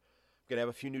there. I'm going to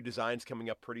have a few new designs coming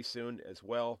up pretty soon as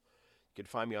well. You can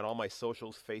find me on all my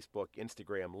socials, Facebook,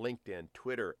 Instagram, LinkedIn,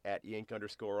 Twitter,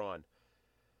 @Yank_on.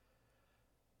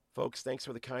 Folks, thanks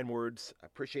for the kind words. I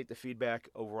appreciate the feedback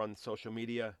over on social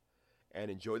media. And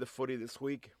enjoy the footy this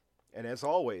week. And as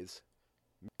always,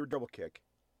 your double kick,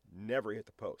 never hit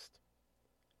the post.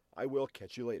 I will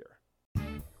catch you later.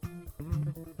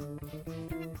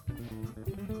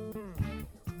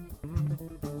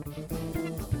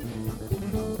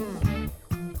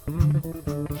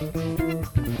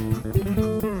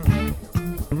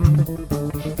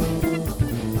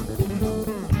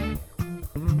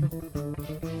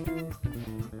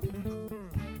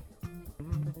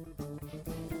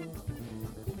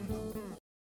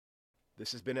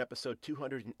 This has been episode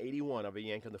 281 of A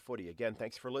Yank on the Footy. Again,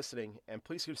 thanks for listening, and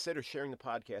please consider sharing the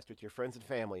podcast with your friends and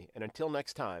family. And until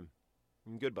next time,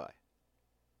 goodbye.